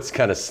like, what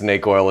kind of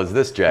snake oil is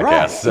this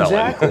jackass selling?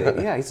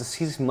 Exactly. Yeah,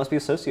 he must be a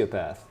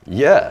sociopath.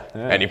 Yeah,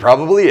 and he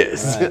probably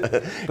is.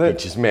 Right. He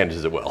just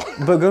manages it well.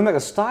 But going back to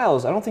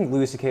styles, I don't think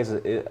Louis C.K.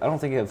 I don't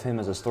think of him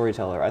as a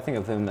storyteller. I think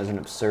of him as an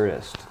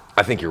absurdist.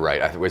 I think you're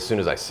right. As soon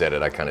as I said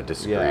it, I kind of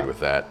disagreed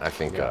with that. I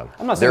think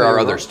I'm not saying there are you're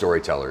other wrong.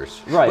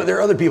 storytellers, Right. But there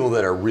are other people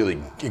that are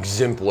really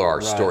exemplar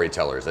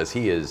storytellers, as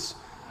he is.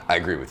 I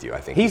agree with you. I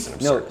think he's an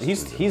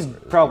absurdist. He's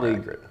probably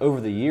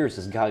over the years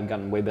has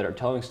gotten way better at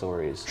telling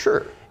stories.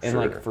 Sure. And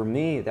like for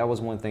me, that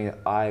was one thing that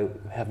I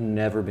have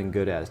never been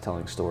good at, is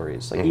telling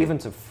stories. Like even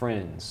to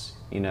friends,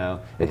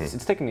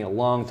 it's taken me a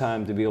long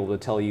time to be able to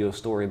tell you a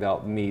story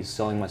about me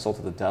selling my soul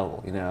to the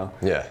devil.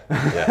 Yeah.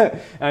 And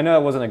I know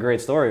it wasn't a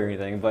great story or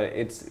anything, but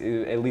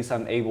at least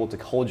I'm able to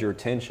hold your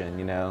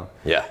attention.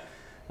 Yeah.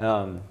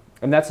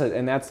 And that's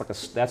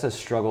a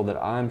struggle that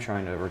I'm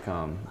trying to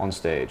overcome on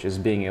stage, is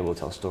being able to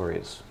tell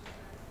stories.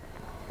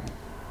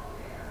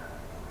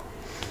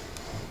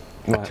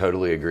 I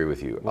totally agree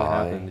with you. What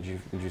happened?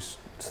 Did you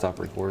stop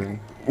recording?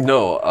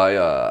 No,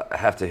 I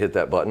have to hit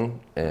that button,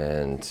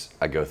 and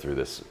I go through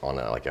this on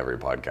like every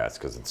podcast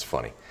because it's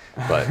funny.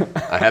 But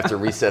I have to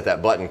reset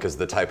that button because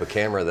the type of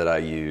camera that I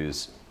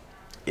use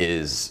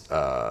is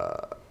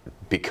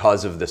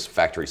because of this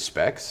factory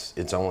specs.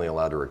 It's only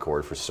allowed to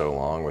record for so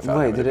long without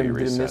having to be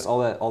reset. Did it miss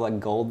all that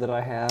gold that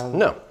I have?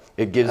 No.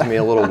 It gives me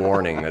a little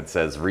warning that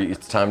says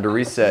it's time to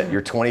reset.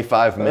 Your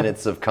 25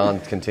 minutes of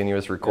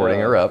continuous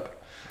recording are up.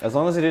 As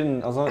long as it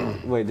didn't.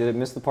 Wait, did it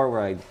miss the part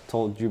where I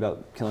told you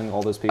about killing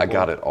all those people? I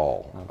got it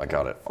all. Okay. I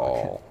got it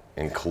all,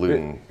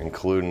 including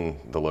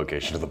the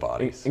location of the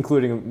bodies,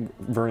 including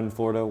Vernon,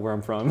 Florida, where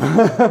I'm from.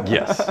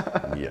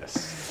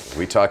 Yes.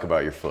 We talk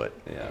about your foot.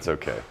 Yeah. It's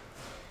okay.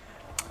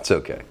 It's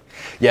okay.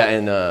 Yeah,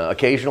 and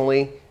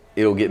occasionally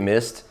it'll get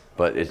missed,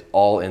 but it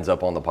all ends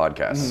up on the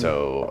podcast.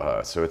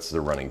 So it's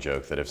the running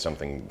joke that if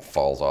something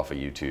falls off of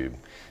YouTube,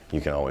 you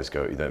can always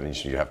go. That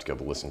means you have to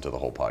go listen to the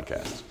whole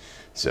podcast.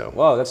 So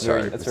wow, that's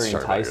very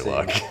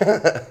enticing.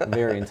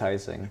 Very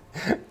enticing.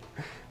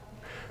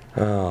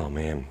 Oh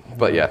man,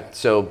 but yeah.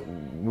 So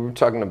we were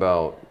talking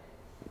about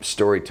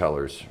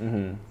storytellers,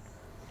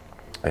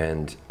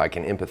 and I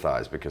can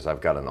empathize because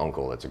I've got an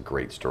uncle that's a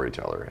great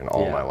storyteller, and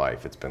all my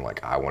life it's been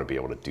like I want to be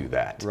able to do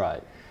that.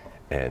 Right.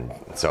 And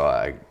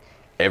so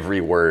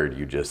every word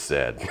you just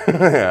said,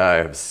 I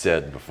have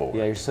said before.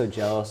 Yeah, you're so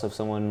jealous of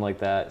someone like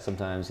that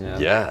sometimes, you know.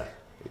 Yeah.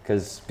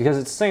 Because it's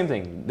the same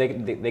thing.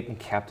 They can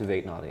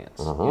captivate an audience,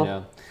 you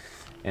know,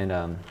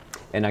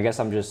 and I guess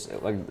I'm just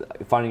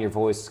like finding your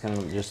voice is kind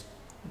of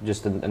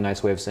just a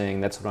nice way of saying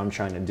that's what I'm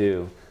trying to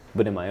do,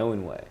 but in my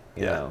own way.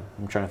 You know,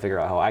 I'm trying to figure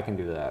out how I can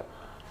do that.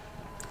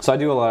 So I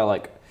do a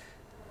lot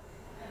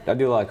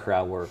of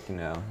crowd work. You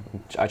know,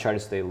 I try to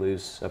stay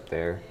loose up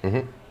there.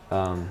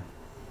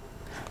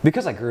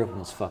 Because I grew up in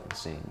this fucking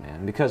scene,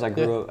 man. Because I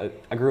grew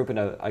up in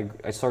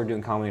I started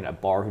doing comedy in a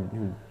bar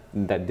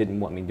that didn't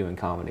want me doing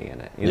comedy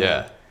in it. You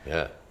know?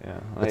 Yeah.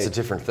 It's a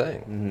different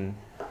thing.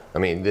 I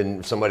mean,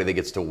 then somebody that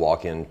gets to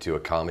walk into a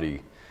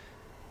comedy,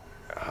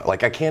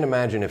 like I can't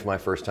imagine if my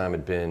first time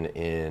had been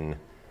in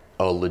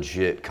a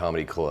legit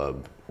comedy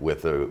club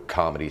with a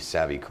comedy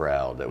savvy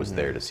crowd that was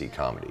there to see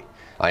comedy.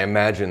 I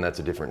imagine that's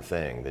a different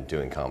thing than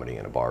doing comedy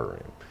in a bar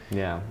room.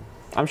 Yeah.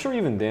 I'm sure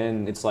even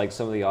then it's like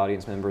some of the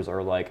audience members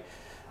are like,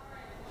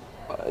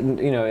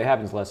 you know, it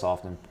happens less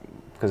often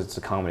because it's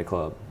a comedy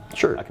club.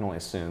 Sure. I can only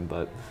assume,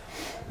 but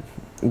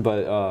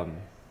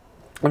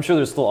I'm sure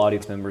there's still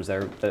audience members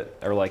that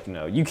are like, you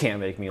know, you can't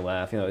make me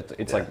laugh. You know,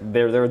 it's like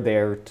they're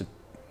there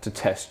to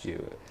test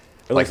you.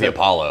 Like the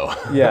Apollo.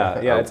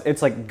 Yeah.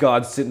 It's like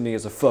God sent me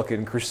as a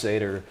fucking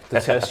crusader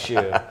to test you.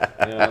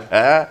 You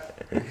know?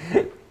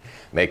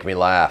 Make me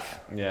laugh.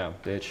 Yeah,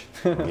 bitch.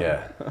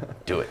 Yeah.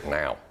 Do it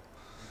now.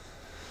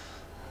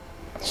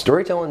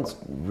 Storytelling's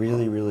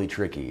really, really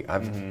tricky. I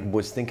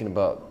was thinking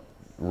about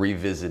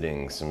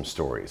revisiting some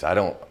stories.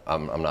 I'm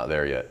not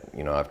there yet.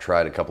 You know, I've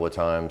tried a couple of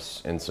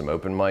times in some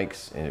open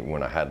mics and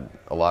when I had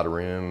a lot of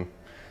room,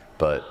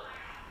 but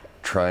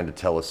trying to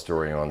tell a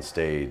story on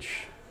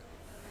stage,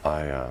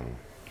 I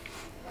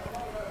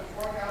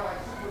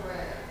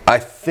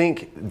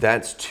think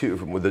that's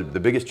the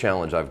biggest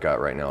challenge I've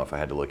got right now, if I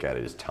had to look at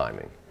it, is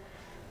timing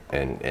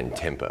and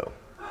tempo.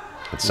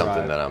 It's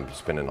something that I'm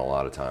spending a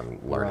lot of time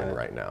learning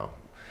right now.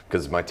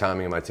 Because my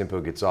timing and my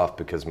tempo gets off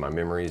because my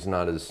memory is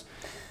not as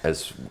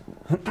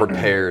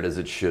prepared as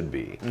it should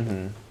be.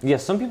 Yeah,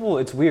 some people,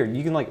 it's weird.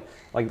 You can like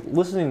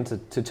listening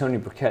to Tony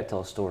Burkett tell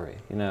a story,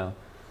 you know,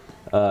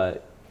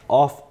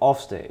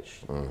 off stage,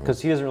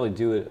 because he doesn't really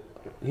do it.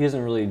 He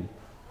doesn't really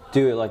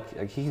do it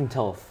like he can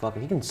tell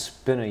he can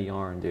spin a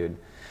yarn, dude.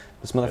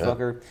 This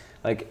motherfucker,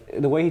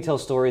 like the way he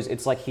tells stories,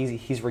 it's like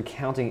he's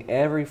recounting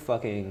every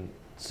fucking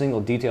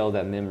single detail of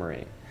that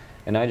memory,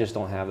 and I just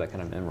don't have that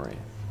kind of memory.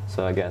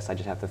 So I guess I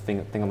just have to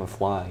think I'm a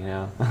fly, you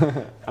know.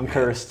 I'm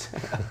cursed.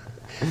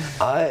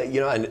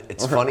 And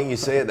it's funny you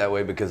say it that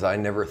way because I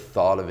never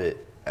thought of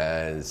it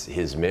as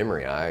his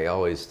memory. I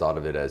always thought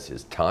of it as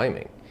his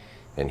timing,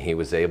 and he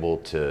was able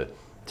to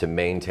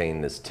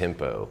maintain this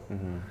tempo,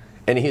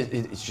 and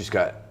he's just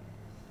got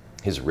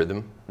his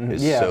rhythm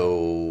is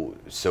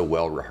so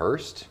well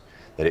rehearsed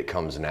that it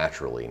comes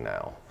naturally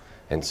now,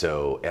 and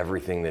so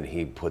everything that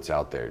he puts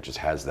out there just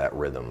has that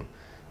rhythm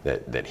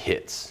that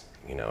hits,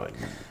 you know.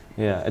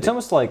 Yeah, it's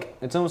almost like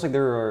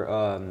there are.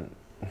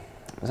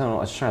 I don't know.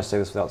 I was trying to say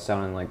this without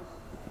sounding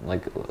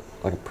like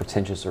a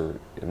pretentious or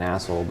an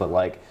asshole, but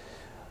like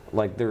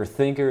there are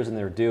thinkers and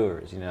there are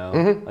doers. You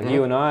know,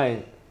 you and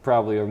I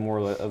probably are more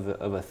of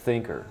a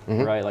thinker,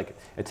 right? Like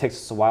it takes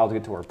us a while to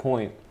get to our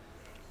point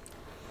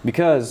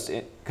because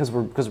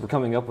we're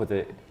coming up with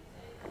it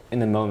in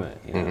the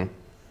moment. You know, and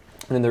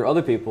then there are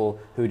other people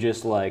who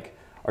just like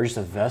are just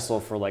a vessel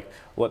for like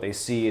what they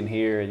see and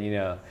hear, and you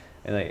know,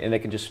 and they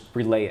can just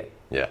relay it.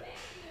 Yeah.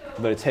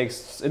 But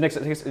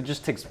it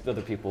just takes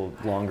other people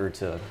longer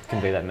to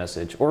convey that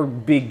message or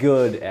be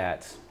good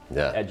at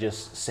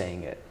just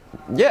saying it.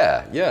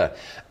 Yeah.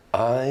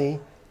 I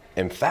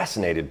am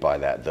fascinated by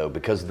that though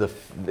because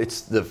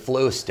it's the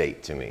flow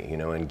state to me, you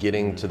know, and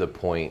getting to the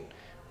point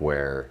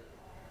where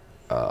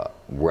I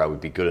would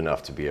be good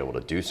enough to be able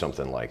to do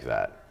something like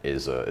that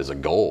is a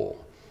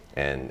goal.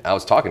 And I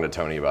was talking to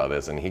Tony about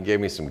this, and he gave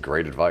me some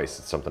great advice.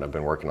 It's something I've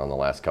been working on the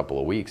last couple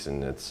of weeks,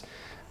 and it's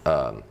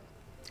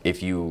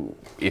if you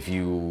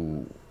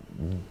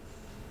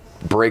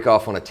break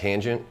off on a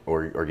tangent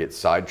or get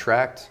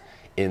sidetracked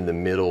in the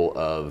middle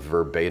of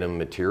verbatim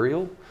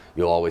material,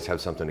 you'll always have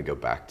something to go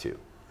back to,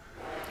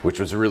 which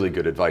was really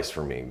good advice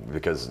for me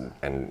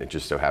and it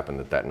just so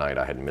happened that night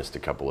I had missed a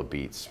couple of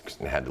beats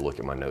and had to look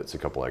at my notes a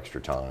couple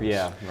extra times.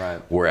 Yeah,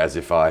 right. Whereas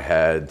if I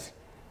had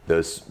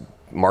those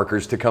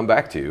markers to come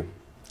back to,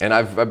 and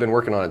I've been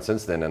working on it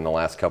since then, and the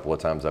last couple of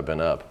times I've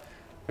been up,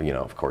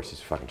 of course he's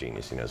a fucking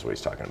genius. He knows what he's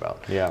talking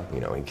about. Yeah.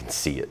 He can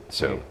see it.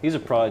 So he's a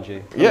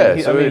prodigy. Yeah.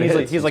 He's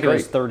like in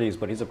his 30s,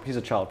 but he's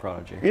a child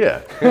prodigy.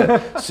 Yeah.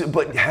 Yeah.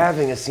 But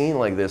having a scene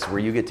like this where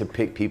you get to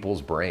pick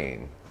people's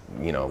brain,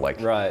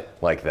 right.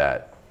 like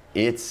that,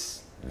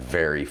 it's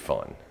very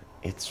fun.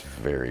 It's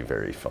very,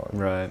 very fun.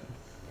 Right.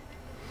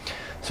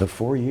 So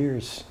 4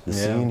 years, the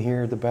scene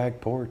here at the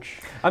back porch.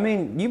 I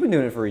mean, you've been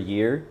doing it for a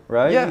year,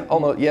 right? Yeah,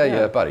 almost. Yeah,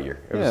 about a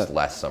year. It was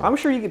last summer. I'm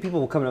sure you get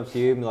people coming up to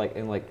you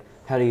and like,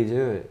 how do you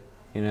do it?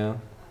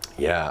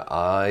 Yeah,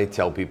 I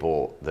tell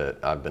people that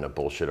I've been a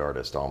bullshit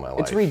artist all my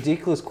life. It's a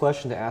ridiculous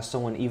question to ask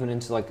someone even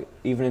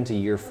into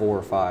year 4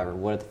 or 5 or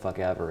what the fuck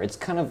ever. It's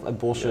kind of a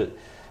bullshit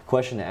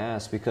question to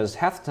ask because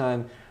half the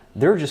time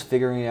they're just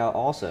figuring it out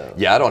also.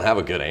 Yeah, I don't have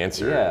a good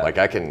answer. Yeah. Like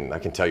I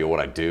can tell you what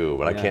I do,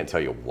 but I can't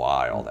tell you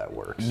why all that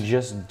works.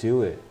 Just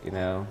do it,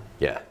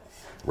 Yeah.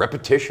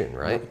 Repetition,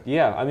 right?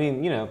 Yeah, I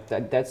mean,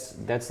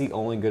 that's the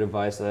only good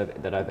advice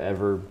that I've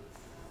ever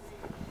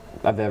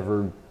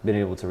been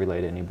able to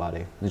relay to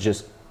anybody. It's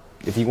just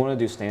if you want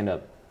to do stand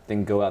up,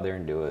 then go out there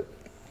and do it.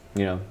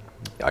 I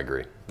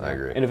agree.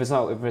 And if it's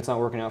not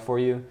working out for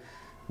you,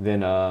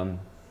 then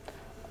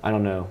I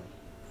don't know.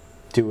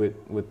 Do it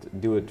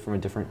from a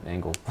different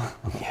angle.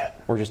 Yeah.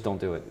 Or just don't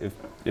do it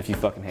if you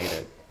fucking hate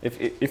it.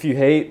 If you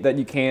hate that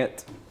you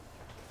can't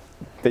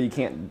I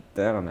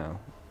don't know.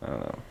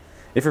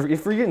 If you're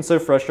getting so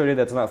frustrated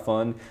that's not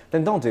fun,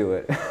 then don't do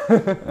it.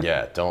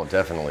 Yeah,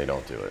 definitely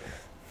don't do it.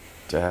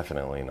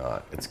 Definitely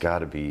not. It's got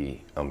to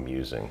be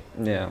amusing.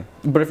 Yeah.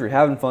 But if you're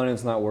having fun and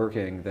it's not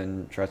working,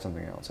 then try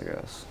something else, I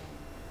guess.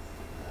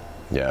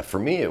 Yeah, for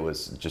me it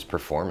was just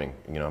performing,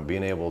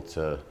 being able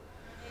to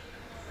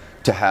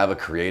have a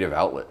creative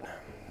outlet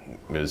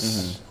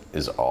is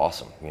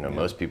awesome.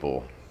 Most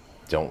people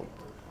don't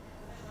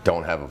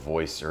have a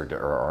voice or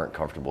aren't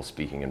comfortable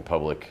speaking in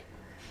public.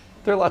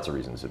 There are lots of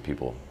reasons that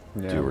people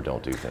do or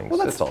don't do things.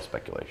 Well, it's all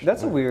speculation.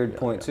 That's a weird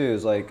point too.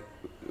 Is like,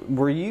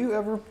 are you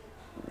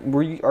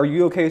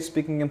okay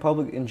speaking in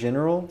public in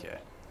general? Yeah.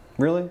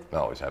 Really? I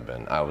always have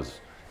been. I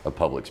was a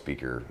public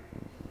speaker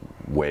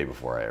way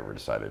before I ever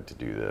decided to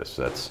do this.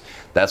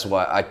 That's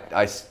why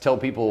I tell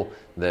people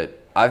that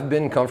I've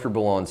been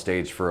comfortable on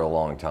stage for a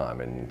long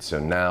time, and so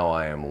now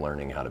I am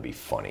learning how to be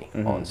funny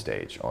on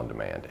stage, on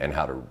demand, and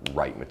how to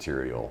write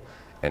material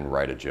and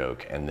write a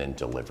joke and then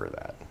deliver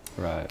that.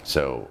 Right.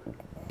 So,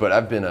 but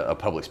I've been a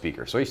public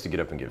speaker, so I used to get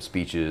up and give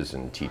speeches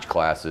and teach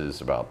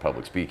classes about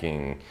public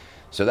speaking.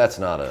 So that's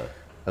not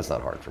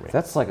hard for me.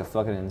 That's like a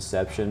fucking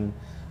Inception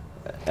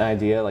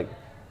idea, like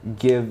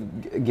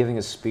giving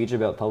a speech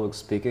about public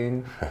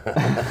speaking.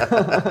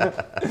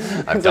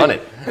 I've done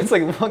it. It's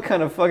like, what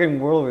kind of fucking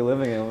world are we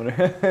living in?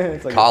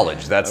 It's like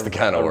college, that's the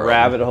kind of world.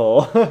 Rabbit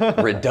hole.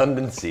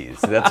 Redundancies.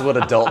 That's what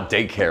adult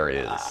daycare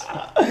is.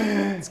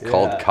 It's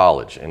called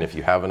college, and if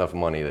you have enough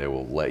money, they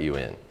will let you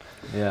in.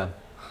 Yeah.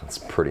 That's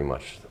pretty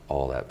much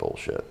all that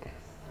bullshit.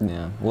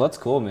 Yeah. Well, that's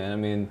cool, man. I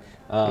mean,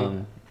 I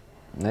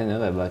didn't know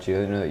that about you. I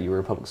didn't know that you were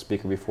a public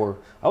speaker before.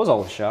 I was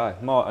always shy.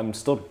 I'm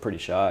still pretty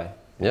shy.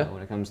 Yeah.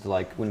 When it comes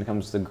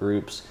to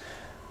groups,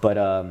 but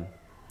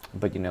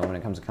when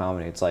it comes to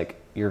comedy, it's like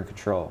you're in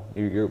control.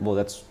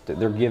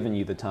 They're giving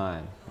you the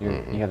time.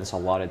 You have this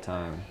allotted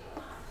time.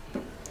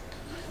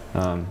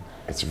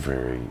 It's a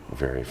very,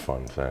 very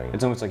fun thing.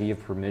 It's almost like you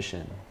have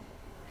permission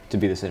to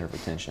be the center of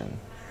attention.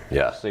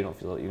 Yeah. So you don't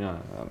feel I don't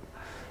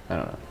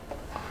know.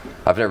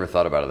 I've never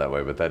thought about it that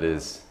way, but that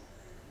is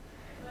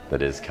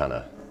kind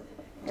of.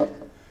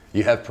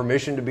 You have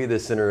permission to be the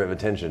center of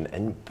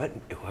attention,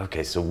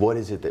 okay, so what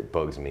is it that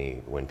bugs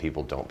me when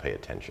people don't pay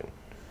attention?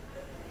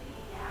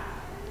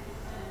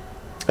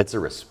 It's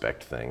a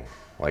respect thing.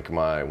 Like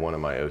one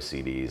of my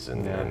OCDs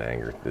and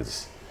anger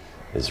is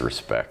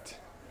respect.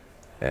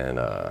 And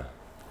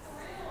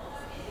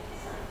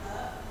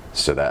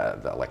so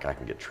that like I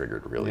can get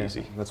triggered real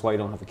easy. That's why you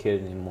don't have a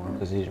kid anymore,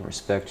 because he didn't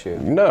respect you.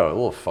 No, a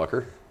little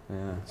fucker.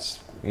 Yeah.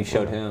 You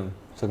showed him.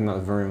 Talking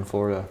about Vernon,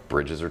 Florida.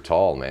 Bridges are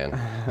tall, man.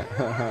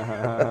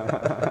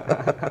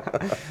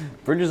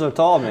 Bridges are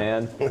tall,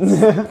 man.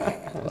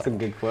 That's a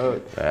good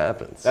quote. That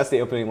happens. That's the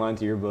opening line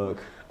to your book.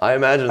 I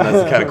imagine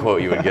that's the kind of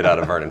quote you would get out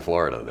of Vernon,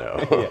 Florida,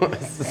 though. Yeah.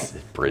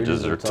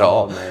 Bridges are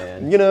tall,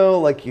 man.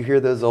 Like you hear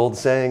those old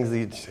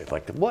sayings,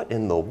 like, what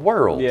in the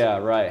world? Yeah,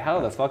 right.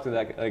 How the fuck did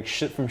that, like,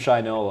 shit from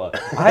Shinola?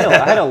 I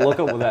had to look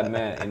up what that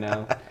meant,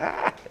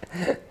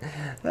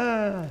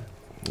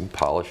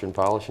 Polish and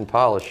polish and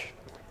polish.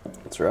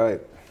 That's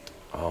right.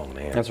 Oh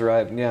man. That's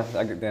right. Yeah,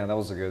 that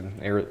was a good.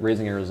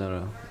 Raising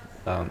Arizona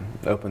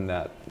opened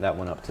that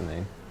one up to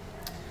me.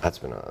 That's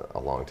been a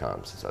long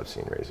time since I've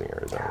seen Raising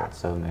Arizona. It's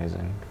so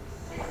amazing.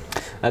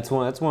 That's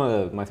one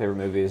of my favorite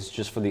movies,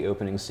 just for the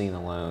opening scene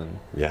alone.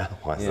 Yeah,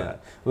 why is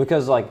that?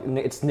 Because like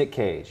it's Nick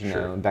Cage, you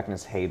know, back in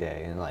his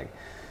heyday, and like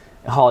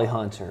Holly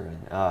Hunter,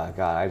 and God,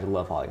 I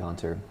love Holly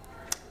Hunter,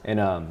 and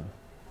I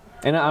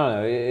don't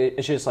know,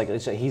 it's just like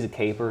he's a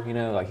caper, you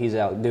know, like he's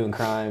out doing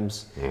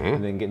crimes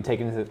and then getting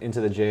taken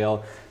into the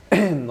jail,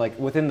 and like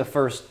within the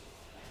first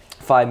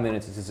 5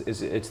 minutes,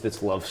 it's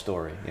this love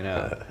story, you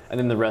know, and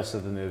then the rest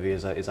of the movie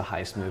is a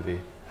heist movie.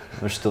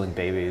 They're stealing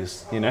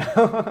babies, you know.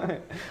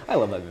 I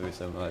love that movie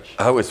so much.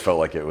 I always felt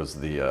like it was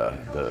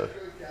the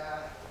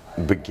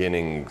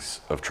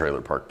beginnings of Trailer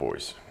Park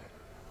Boys.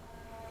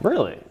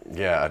 Really?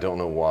 Yeah, I don't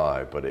know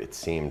why, but it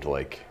seemed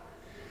like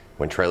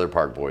when Trailer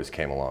Park Boys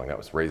came along, that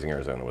was Raising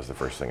Arizona was the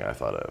first thing I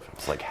thought of.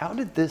 It's like, how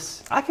did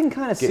this I can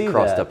kind of see get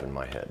crossed that. up in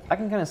my head? I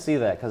can kind of see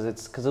that because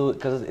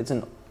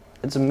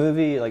it's a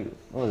movie, like,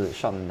 what was it,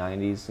 shot in the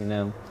 90s, you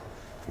know?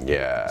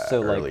 Yeah,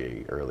 So,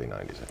 early 90s,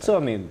 I think. So I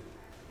mean,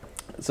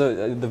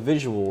 the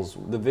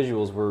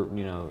visuals were,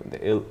 you know,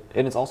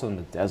 and it's also in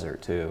the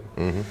desert too,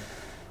 and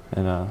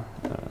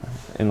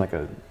in like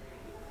a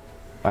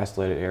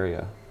isolated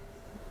area.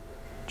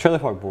 Trailer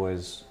Park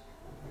Boys.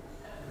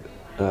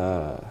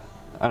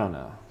 I don't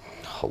know.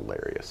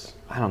 Hilarious.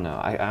 I don't know.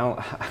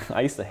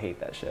 I used to hate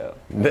that show.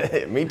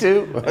 Me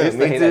too. I used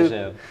to hate that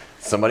show.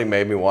 Somebody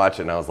made me watch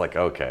it, and I was like,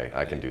 okay,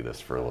 I can do this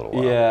for a little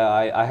while.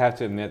 Yeah, I have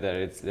to admit that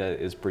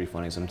it's pretty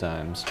funny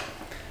sometimes.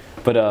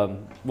 But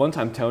one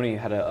time Tony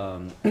had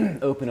to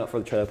open up for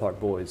the Trailer Park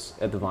Boys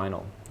at the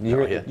Vinyl.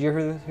 Did you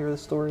hear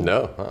this story?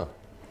 No, huh?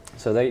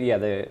 So they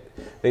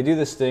do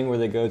this thing where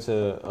they go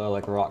to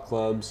like rock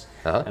clubs,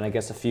 and I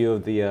guess a few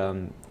of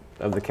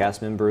the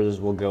cast members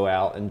will go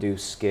out and do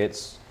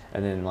skits,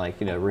 and then like,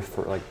 you know,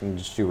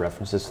 just do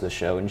references to the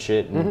show and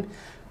shit. And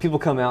people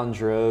come out in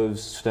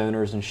droves,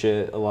 stoners and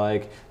shit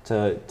alike,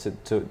 to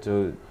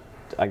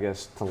I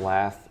guess to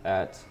laugh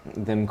at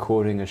them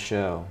quoting a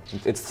show.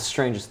 It's the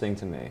strangest thing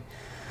to me.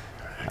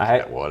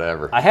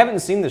 Whatever. I haven't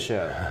seen the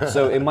show,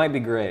 so it might be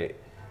great,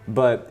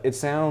 but it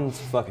sounds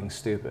fucking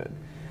stupid.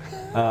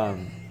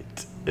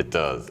 It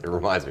does. It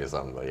reminds me of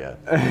something, but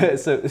yeah.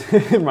 So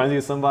it reminds you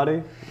of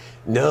somebody?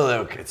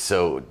 No.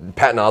 So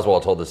Patton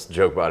Oswalt told this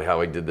joke about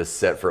how he did this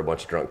set for a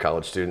bunch of drunk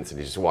college students, and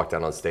he just walked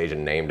out on stage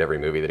and named every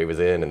movie that he was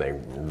in, and they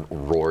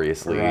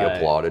roariously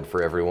applauded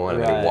for everyone,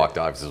 and then he walked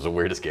off because it was the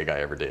weirdest gig I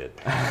ever did.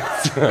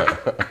 I'm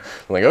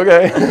like,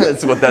 okay,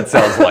 that's what that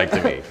sounds like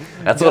to me.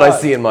 That's what I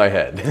see in my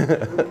head.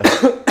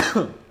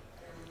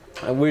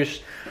 I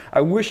wish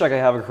I could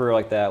have a career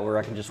like that where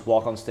I can just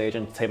walk on stage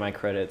and take my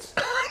credits.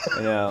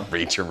 You know,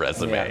 read your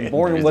resume. Yeah,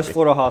 born in West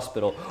Florida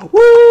Hospital.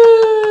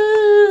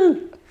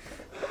 Woo!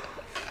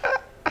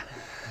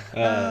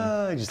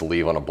 Just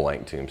leave on a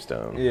blank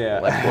tombstone. Yeah.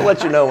 We'll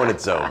let you know when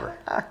it's over.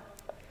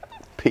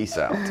 Peace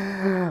out.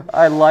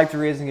 I liked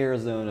Raising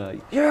Arizona.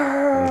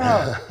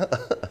 Yeah!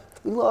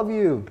 We love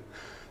you.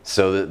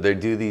 So they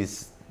do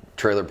these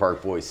Trailer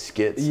Park Boys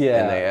skits,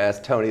 and they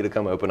asked Tony to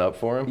come open up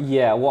for him?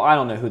 Yeah, well, I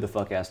don't know who the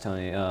fuck asked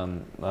Tony,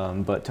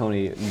 but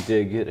Tony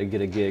did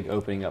get a gig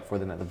opening up for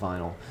them at the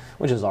Vinyl,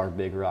 which is our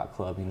big rock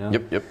club, you know?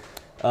 Yep.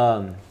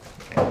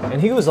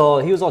 And he was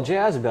all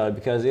jazzed about it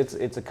because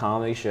it's a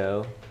comedy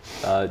show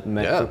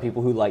meant for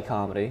people who like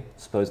comedy,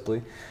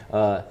 supposedly.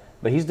 But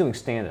he's doing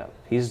stand-up.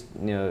 These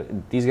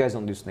guys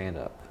don't do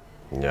stand-up.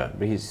 Yeah.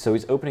 But he's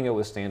opening up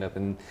with stand-up,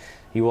 and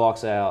he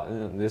walks out,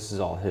 and this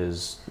is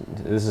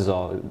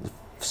all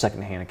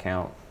secondhand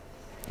account,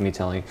 me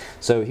telling you.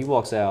 So he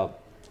walks out,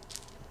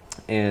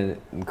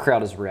 and the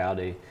crowd is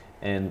rowdy,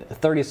 and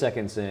 30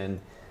 seconds in,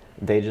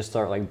 they just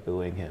start like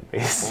booing him,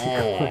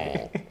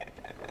 basically.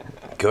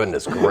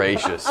 Goodness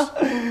gracious.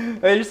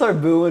 They just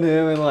start booing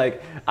him, and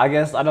like, I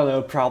guess, I don't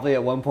know, probably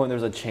at one point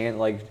there's a chant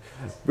like,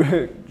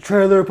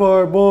 Trailer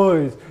Park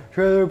Boys,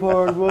 Trailer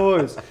Park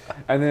Boys.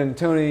 And then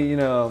Tony, you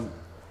know,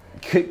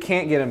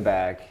 can't get him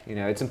back. You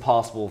know, it's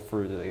impossible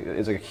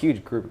it's like a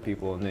huge group of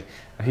people and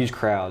a huge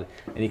crowd,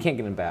 and he can't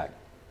get him back.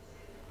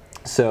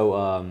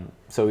 So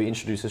he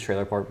introduces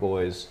Trailer Park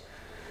Boys,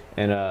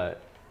 and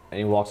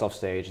he walks off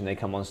stage, and they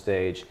come on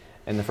stage,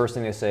 and the first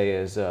thing they say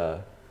is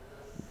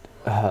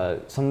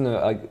something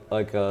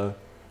like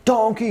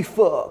donkey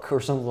fuck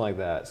or something like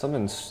that,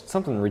 something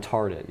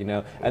retarded, you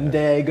know, and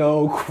they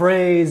go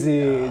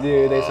crazy,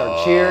 dude. They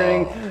start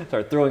cheering,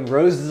 start throwing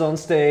roses on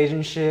stage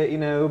and shit, you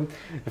know,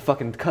 the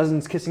fucking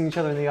cousins kissing each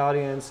other in the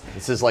audience.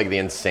 This is like the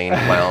insane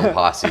clown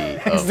posse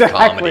of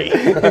comedy.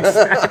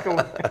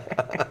 Exactly.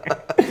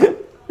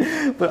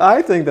 But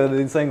I think that the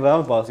insane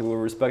clown posse will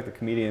respect the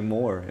comedian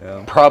more, you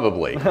know?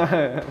 Probably.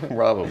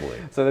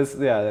 So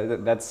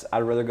that's I'd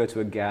rather go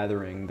to a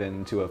gathering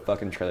than to a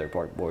fucking Trailer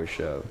Park Boys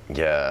show.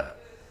 Yeah.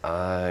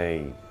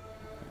 The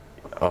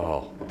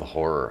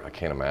horror. I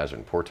can't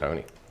imagine. Poor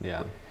Tony.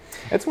 Yeah.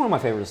 It's one of my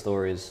favorite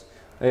stories.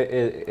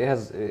 It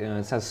has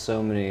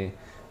so many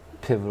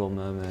pivotal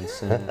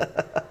moments in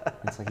it.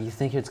 It's like you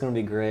think it's gonna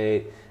be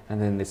great,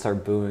 and then they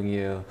start booing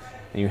you,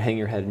 and you hang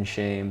your head in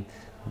shame.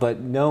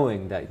 But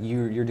knowing that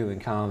you're doing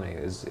comedy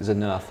is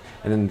enough,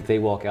 and then they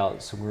walk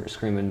out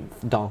screaming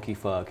donkey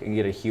fuck and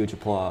get a huge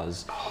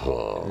applause.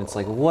 And it's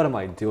like, what am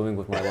I doing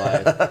with my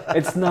life?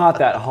 It's not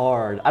that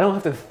hard. I don't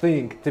have to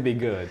think to be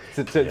good,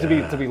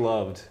 to be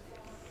loved.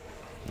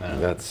 No.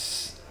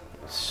 That's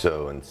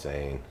so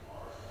insane.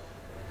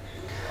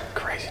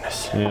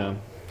 Craziness. Yeah.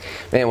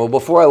 Man, well,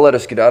 before I let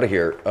us get out of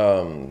here,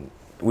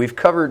 we've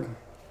covered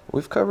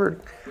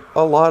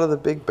a lot of the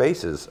big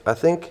bases. I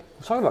think.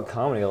 I'm talking about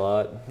comedy a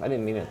lot. I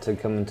didn't mean it to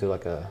come into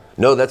like a.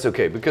 No, that's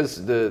okay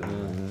because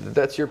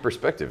that's your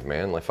perspective,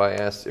 man. If I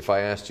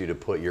asked you to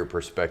put your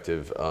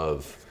perspective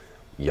of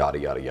yada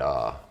yada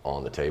yada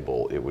on the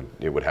table, it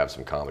would have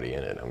some comedy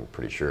in it. I'm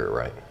pretty sure,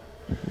 right?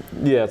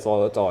 Yeah, that's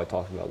all I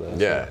talked about. Though.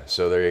 Yeah,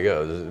 so there you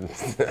go.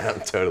 I'm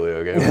totally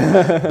okay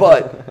with it.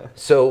 But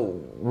so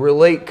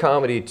relate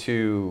comedy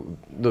to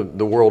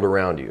the world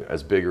around you,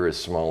 as big or as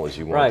small as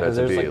you want that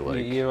to be.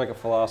 Like, you're like a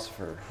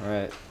philosopher,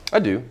 right? I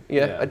do.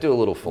 Yeah, I do a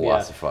little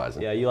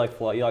philosophizing. Yeah, you like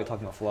talking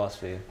about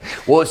philosophy.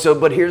 Well,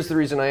 but here's the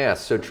reason I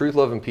asked. So truth,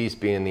 love, and peace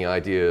being the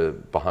idea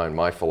behind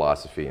my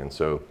philosophy, and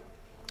so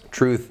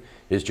truth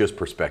is just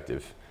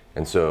perspective,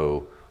 and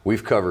so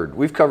we've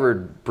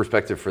covered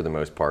perspective for the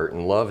most part,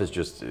 and love is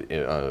just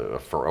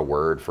for a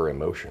word for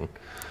emotion.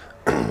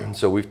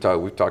 So we've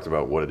talked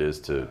about what it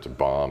is to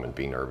bomb and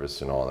be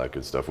nervous and all that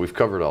good stuff. We've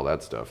covered all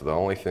that stuff. The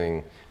only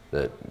thing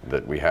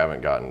that we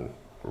haven't gotten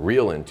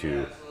real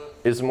into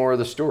is more of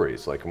the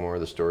stories, like more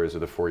of the stories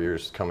of the 4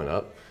 years coming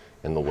up,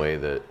 and the way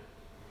that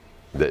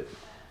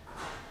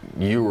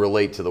you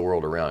relate to the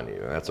world around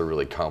you. And that's a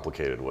really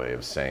complicated way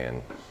of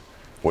saying,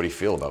 what do you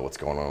feel about what's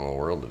going on in the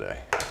world today?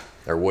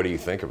 Or what do you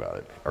think about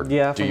it? Or do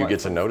you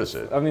get to notice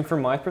it? I mean,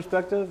 from my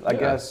perspective, I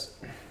guess,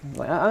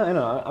 like, I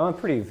know, I'm a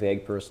pretty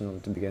vague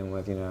person to begin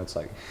with, it's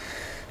like,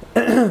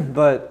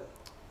 but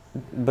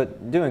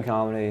doing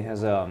comedy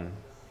has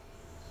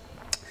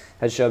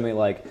showed me,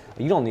 like,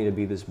 you don't need to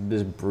be this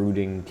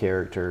brooding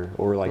character,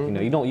 or like,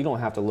 you don't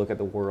have to look at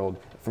the world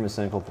from a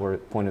cynical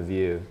point of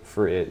view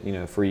for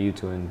it, for you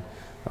to,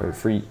 or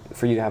for you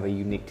to have a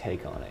unique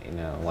take on it,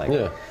 like,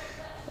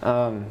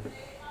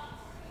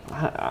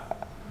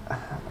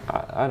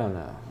 I don't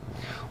know.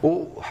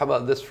 Well, how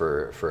about this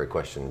for a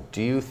question?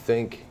 Do you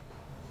think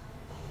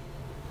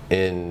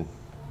in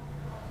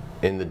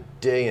the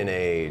day and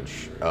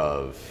age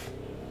of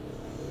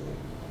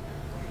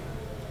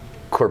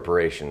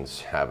corporations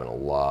having a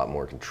lot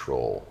more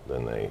control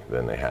than they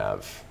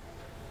have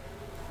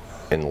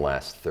in the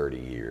last 30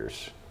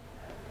 years,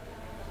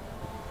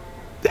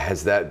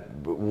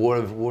 what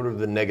have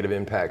the negative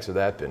impacts of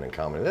that been in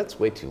comedy? That's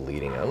way too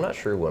leading. I'm not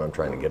sure what I'm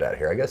trying to get at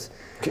here. I guess.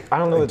 I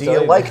don't know. Do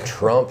you like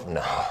Trump?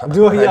 No. I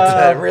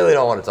really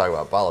don't want to talk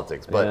about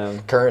politics,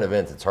 but current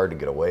events, it's hard to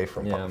get away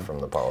from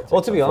the politics.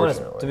 Well, to be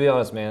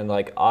honest, man,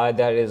 like I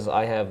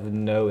have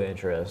no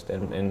interest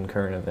in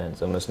current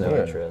events. Almost no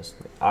interest.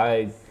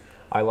 I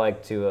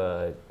like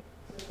to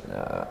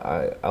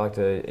I like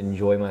to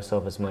enjoy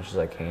myself as much as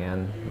I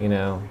can,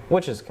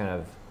 which is kind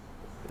of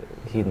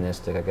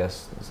hedonistic, I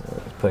guess,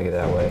 putting it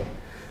that way.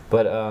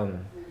 But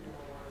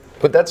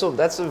that's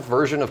a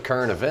version of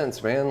current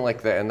events, man,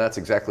 like that, and that's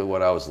exactly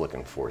what I was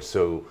looking for.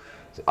 So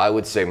I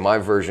would say my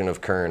version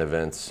of current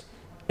events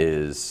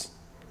is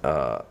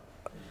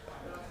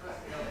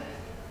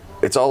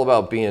it's all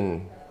about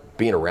being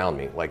around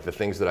me. Like the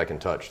things that I can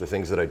touch, the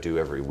things that I do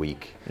every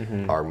week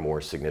are more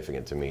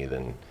significant to me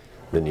than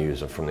the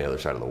news from the other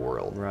side of the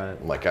world.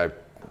 Right. Like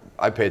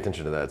I pay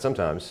attention to that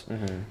sometimes,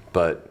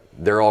 but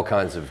there are all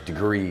kinds of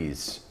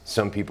degrees.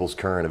 Some people's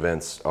current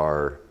events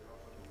are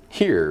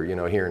here,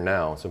 here and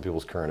now. Some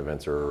people's current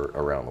events are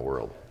around the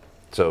world.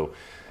 So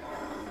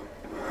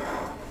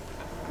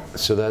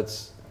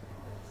that's...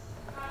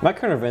 My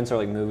current events are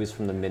like movies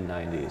from the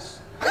mid-90s.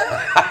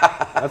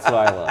 That's what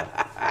I love.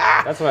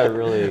 That's what I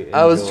really enjoy.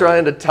 I was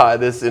trying to tie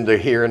this into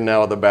here and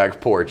now at the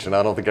back porch, and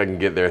I don't think I can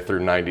get there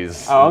through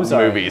 90s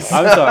movies.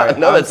 I'm sorry.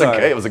 No, that's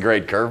okay. It was a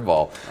great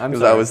curveball.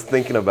 Because I was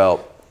thinking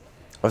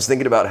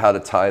about how to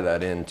tie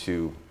that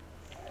into,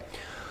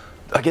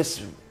 I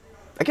guess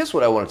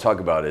what I want to talk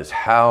about is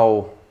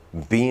how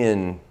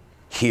being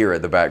here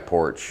at the back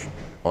porch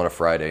on a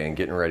Friday and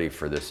getting ready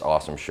for this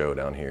awesome show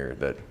down here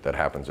that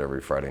happens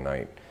every Friday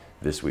night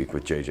this week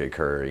with JJ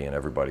Curry and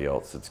everybody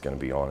else that's going to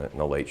be on it, and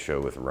the late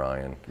show with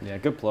Ryan. Yeah,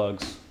 good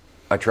plugs.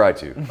 I try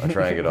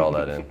and get all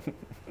that in.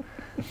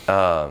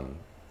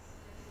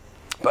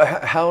 But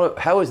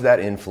how is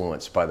that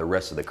influenced by the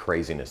rest of the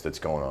craziness that's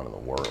going on in the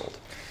world?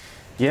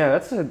 Yeah,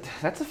 that's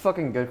a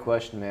fucking good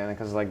question, man.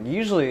 Because like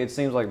usually it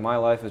seems like my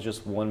life is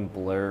just one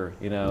blur,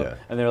 Yeah.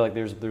 And they're like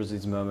there's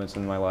these moments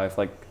in my life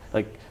like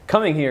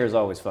coming here is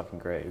always fucking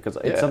great because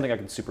it's something I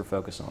can super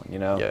focus on,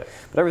 Yeah.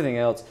 But everything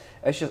else,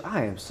 it's just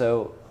I am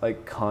so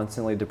like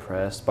constantly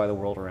depressed by the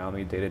world around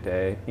me day to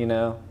day,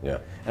 Yeah.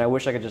 And I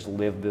wish I could just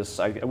live this.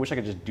 I wish I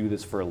could just do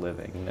this for a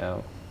living,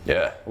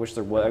 Yeah.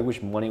 I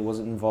wish money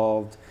wasn't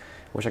involved.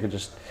 I wish I could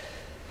just.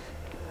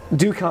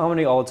 do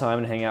comedy all the time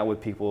and hang out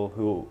with people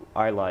who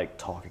I like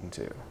talking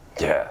to.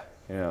 Yeah.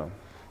 You know,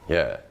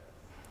 Yeah.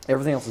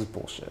 everything else is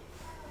bullshit.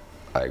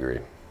 I agree.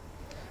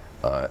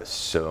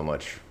 So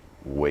much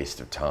waste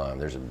of time.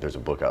 There's a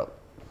book out.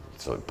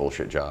 It's like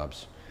Bullshit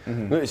Jobs.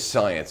 It's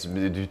science.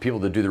 People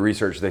that do the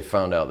research, they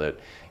found out that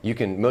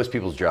most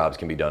people's jobs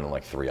can be done in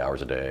like 3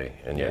 hours a day,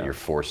 and yet you're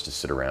forced to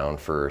sit around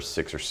for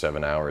 6 or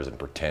 7 hours and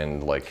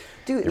pretend like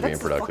Dude, you're being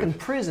that's productive. fucking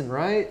prison,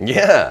 right?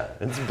 Yeah,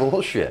 it's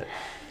bullshit.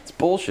 It's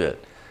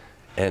bullshit.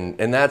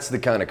 And that's the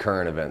kind of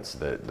current events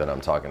that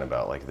I'm talking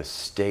about. Like, the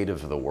state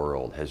of the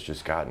world has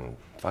just gotten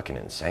fucking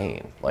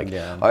insane. Like,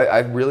 I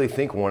really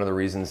think one of the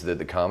reasons that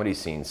the comedy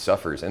scene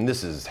suffers, and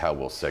this is how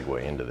we'll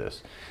segue into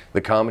this,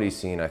 the comedy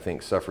scene, I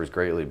think, suffers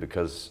greatly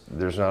because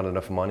there's not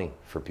enough money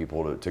for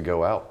people to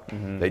go out.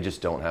 They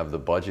just don't have the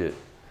budget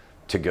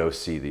to go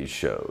see these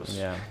shows.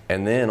 Yeah.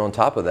 And then on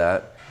top of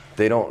that,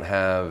 they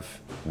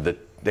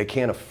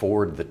can't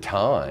afford the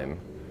time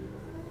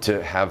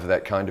to have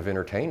that kind of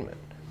entertainment.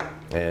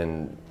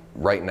 And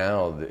right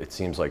now, it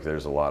seems like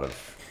there's a lot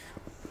of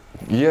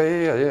chime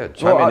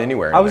in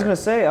anywhere. I was gonna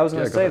say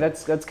ahead.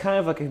 that's kind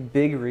of like a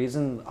big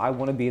reason I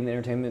want to be in the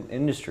entertainment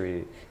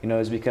industry. You know,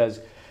 is because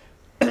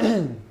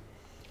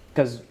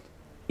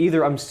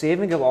either I'm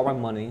saving up all my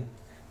money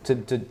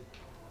to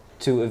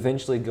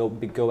eventually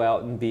go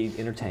out and be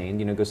entertained.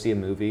 You know, go see a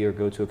movie or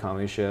go to a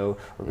comedy show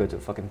or go to a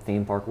fucking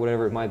theme park,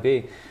 whatever it might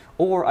be.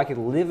 Or I could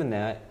live in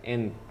that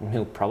and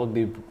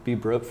probably be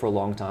broke for a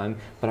long time,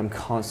 but I'm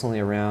constantly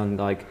around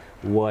like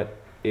what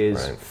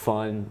is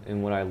fun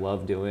and what I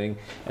love doing,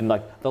 and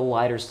like the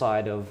lighter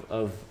side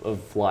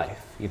of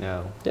life, you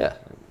know. Yeah.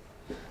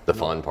 The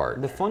fun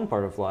part. The fun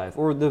part of life,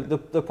 or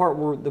the part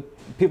where the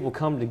people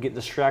come to get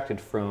distracted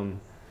from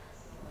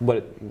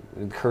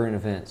current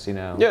events, you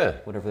know. Yeah.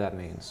 Whatever that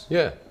means.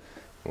 Yeah.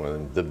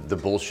 Well, the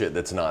bullshit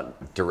that's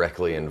not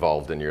directly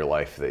involved in your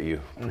life that you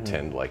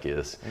pretend like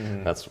is.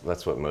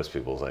 That's what most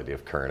people's idea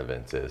of current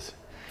events is.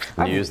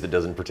 News that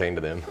doesn't pertain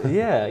to them.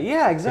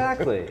 Yeah,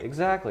 exactly.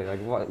 Like,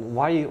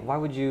 why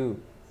would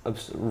you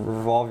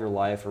revolve your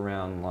life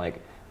around like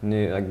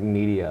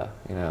media?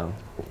 You know,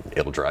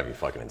 It'll drive you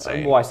fucking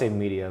insane. Well, I say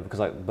media because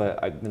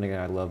then again,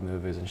 I love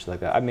movies and shit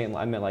like that. I meant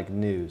like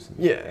news.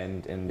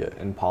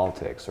 And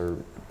politics or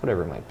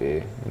whatever it might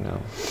be. You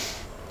know.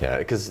 Yeah,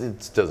 because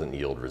it doesn't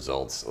yield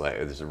results. Like,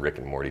 there's a Rick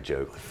and Morty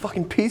joke. Like,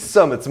 fucking peace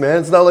summits,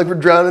 man. It's not like we're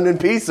drowning in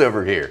peace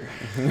over here.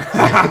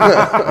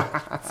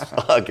 I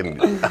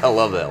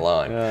love that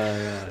line.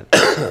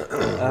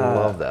 I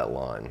love that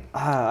line.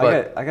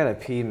 I gotta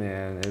pee,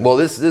 man. Well,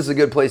 this is a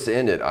good place to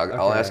end it.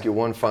 I'll ask you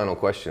one final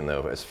question,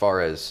 though. As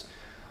far as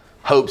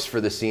hopes for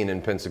the scene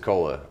in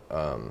Pensacola,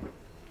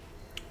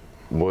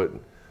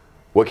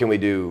 what can we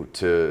do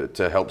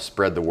to help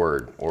spread the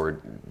word, or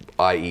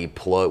i.e.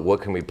 plug?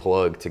 What can we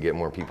plug to get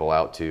more people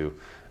out to?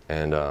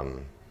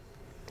 And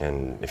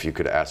if you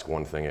could ask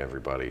one thing,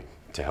 everybody,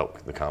 to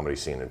help the comedy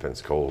scene in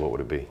Pensacola, what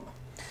would it be?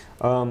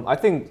 I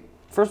think,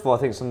 first of all,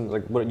 something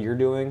like what you're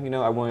doing. You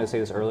know, I wanted to say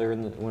this earlier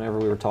whenever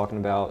we were talking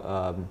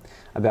about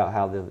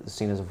how the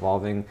scene is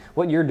evolving.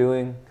 What you're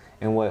doing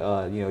and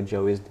what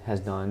Joey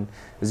has done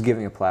is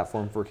giving a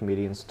platform for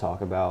comedians to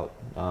talk about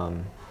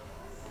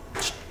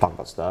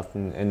stuff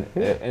and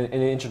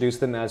introduce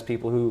them as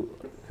people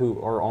who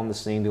are on the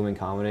scene doing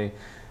comedy.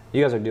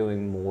 You guys are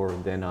doing more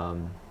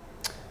than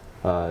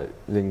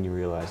you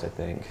realize, I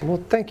think.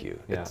 Well, thank you.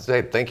 Yeah.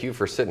 Thank you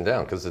for sitting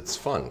down, because it's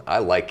fun. I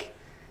like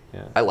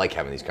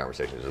having these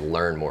conversations and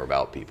learn more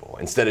about people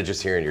instead of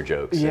just hearing your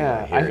jokes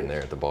here and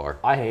there at the bar.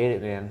 I hate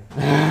it, man.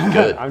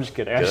 Good. I'm just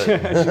kidding.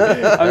 Good.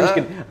 I'm just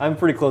kidding. I'm a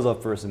pretty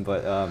closed-off person,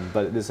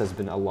 but this has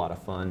been a lot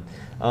of fun.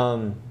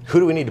 Who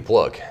do we need to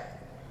plug?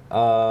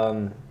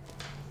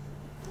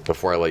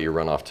 Before I let you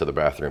run off to the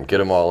bathroom, get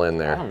them all in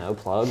there. I don't know,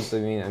 plugs. I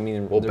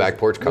mean. Well, Back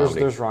Porch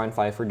Comedy. There's Ryan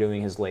Pfeiffer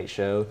doing his late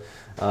show.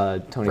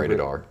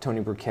 Tony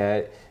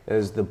Burkett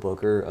is the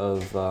booker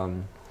of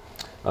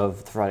the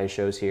Friday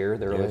shows here,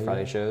 the early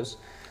Friday shows.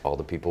 All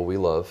the people we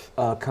love.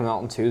 Come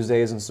out on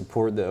Tuesdays and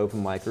support the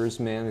open micers,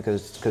 man,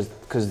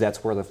 because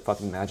that's where the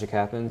fucking magic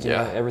happens. You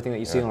know? Everything that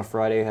you see on a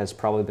Friday has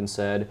probably been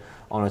said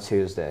on a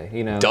Tuesday.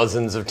 You know,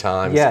 dozens of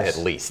times at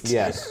least.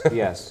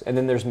 Yes. And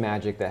then there's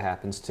magic that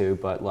happens too,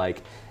 but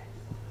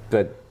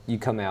you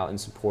come out and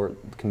support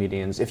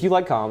comedians. If you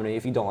like comedy,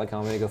 if you don't like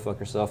comedy, go fuck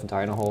yourself and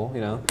die in a hole,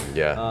 you know?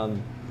 Yeah.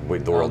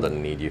 The world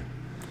doesn't need you.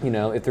 You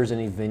know, if there's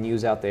any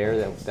venues out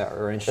there that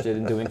are interested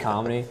in doing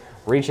comedy,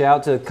 reach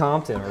out to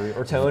Compton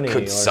or Tony.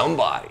 Could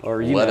somebody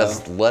or let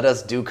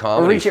us do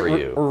comedy for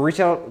you? Or reach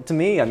out to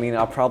me. I mean,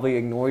 I'll probably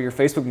ignore your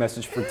Facebook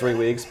message for 3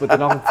 weeks, but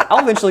then I'll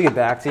eventually get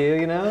back to you,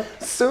 you know?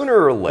 Sooner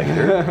or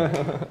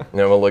later.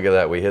 No, well, look at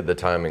that. We hit the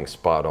timing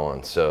spot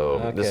on.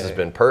 So This has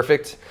been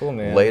perfect. Cool,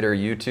 man. Later,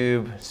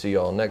 YouTube. See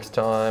y'all next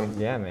time.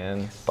 Yeah,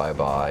 man.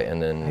 Bye-bye.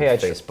 And then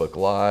Facebook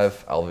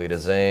Live, Alvita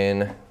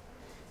Zane.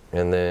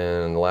 And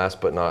then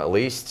last but not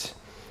least,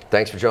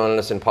 thanks for joining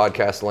us in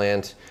podcast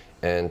land.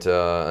 And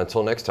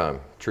until next time,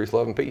 truth,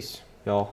 love, and peace. Y'all.